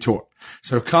for the new tour.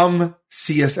 So come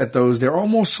see us at those. They're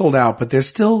almost sold out, but there's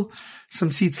still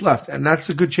some seats left. And that's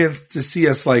a good chance to see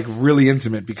us like really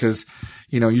intimate because,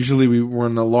 usually we're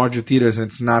in the larger theaters and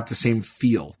it's not the same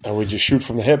feel. And we just shoot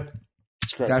from the hip.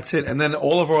 It's great. That's it. And then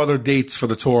all of our other dates for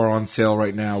the tour are on sale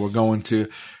right now. We're going to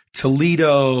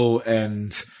Toledo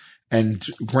and and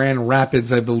Grand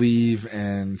Rapids, I believe,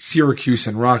 and Syracuse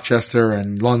and Rochester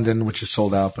and London, which is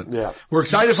sold out. But we're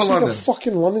excited for London. The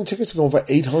fucking London tickets are going for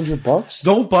 $800.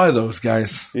 Don't buy those,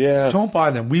 guys. Yeah. Don't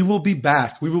buy them. We will be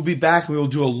back. We will be back. We will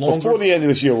do a longer... Before the end of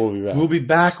this year, we'll be back. We'll be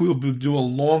back. We will do a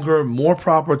longer, more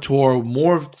proper tour,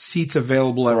 more seats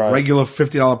available at regular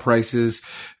 $50 prices.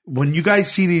 When you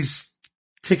guys see these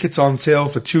tickets on sale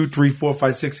for 2, 3, 4,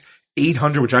 5, 6,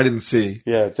 800, which I didn't see.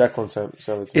 Yeah, Declan sent it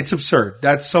to me. It's absurd.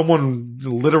 That's someone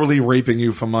literally raping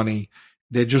you for money.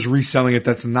 They're just reselling it.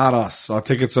 That's not us. Our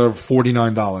tickets are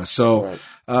 $49. So,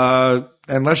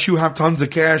 unless you have tons of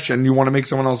cash and you want to make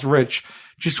someone else rich,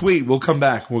 just wait. We'll come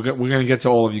back. We're going to get to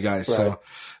all of you guys. Right.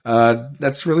 So,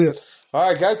 that's really it. All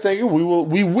right, guys. Thank you. We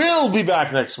will be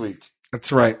back next week.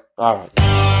 That's right. All right.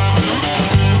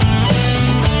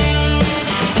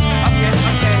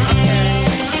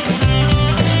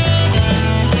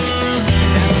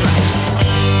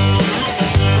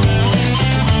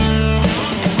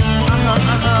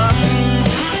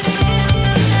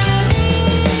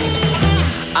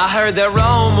 I heard that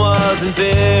Rome wasn't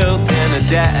built in a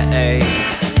day.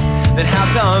 Then how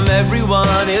come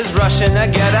everyone is rushing to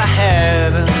get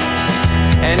ahead?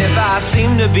 And if I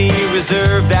seem to be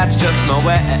reserved, that's just my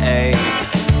way.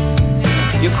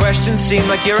 Your questions seem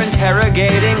like you're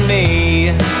interrogating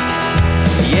me.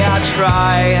 Yeah, I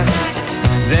try.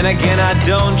 Then again, I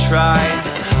don't try.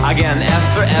 I get an F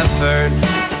for effort.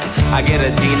 I get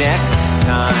a D next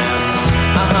time.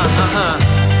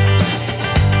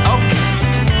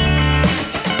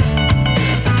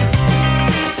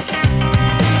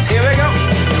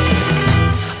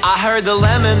 I heard the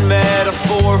lemon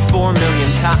metaphor 4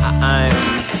 million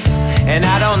times, and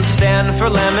I don't stand for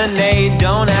lemonade,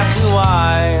 don't ask me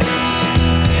why.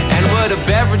 And would a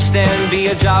beverage stand be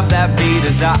a job that be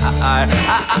desired?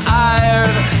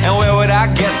 And where would I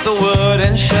get the wood,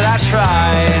 and should I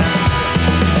try?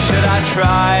 Should I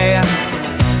try?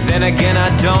 Then again, I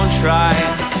don't try.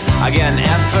 I get an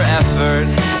F for effort.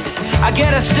 I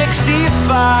get a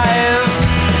 65.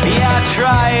 Yeah, I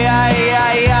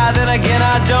try, then again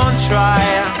I don't try.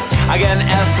 I get an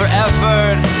F for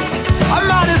effort. I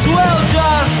might as well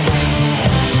just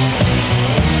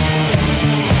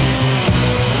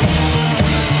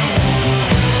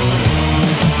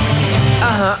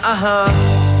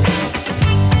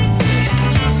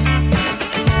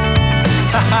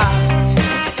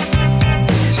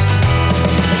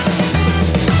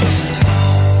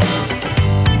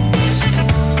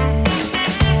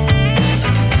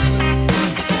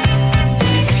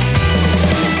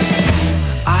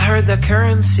the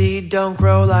currency don't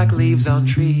grow like leaves on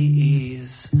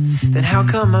trees. Then how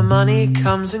come my money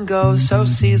comes and goes so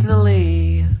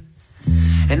seasonally?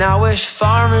 And I wish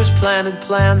farmers planted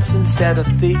plants instead of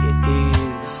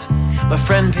thieves. My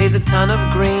friend pays a ton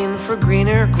of green for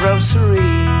greener groceries.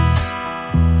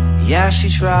 Yeah, she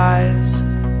tries.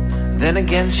 Then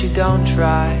again, she don't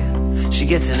try. She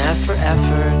gets an F for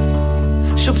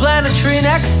effort. She'll plant a tree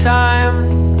next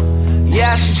time.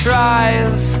 Yeah, she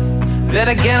tries. Then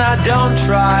again, I don't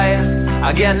try.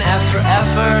 I get an F for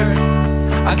effort.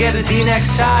 I get a D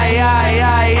next time. Yeah,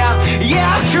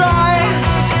 I try.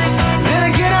 Then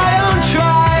again, I don't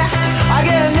try. I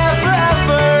get an F for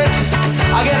effort.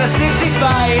 I get a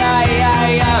 65. Yeah,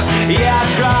 I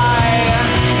try.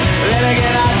 Then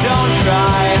again, I don't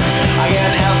try. I get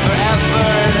an F for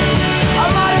effort. I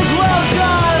might as well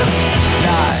just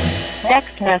die.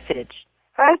 Next message.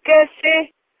 Hi,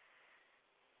 Cassie.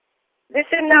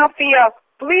 Listen now, Pierre.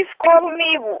 Please call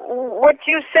me what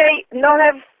you say, no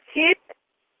have heat.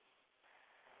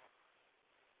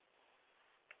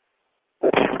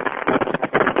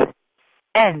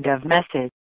 End of message.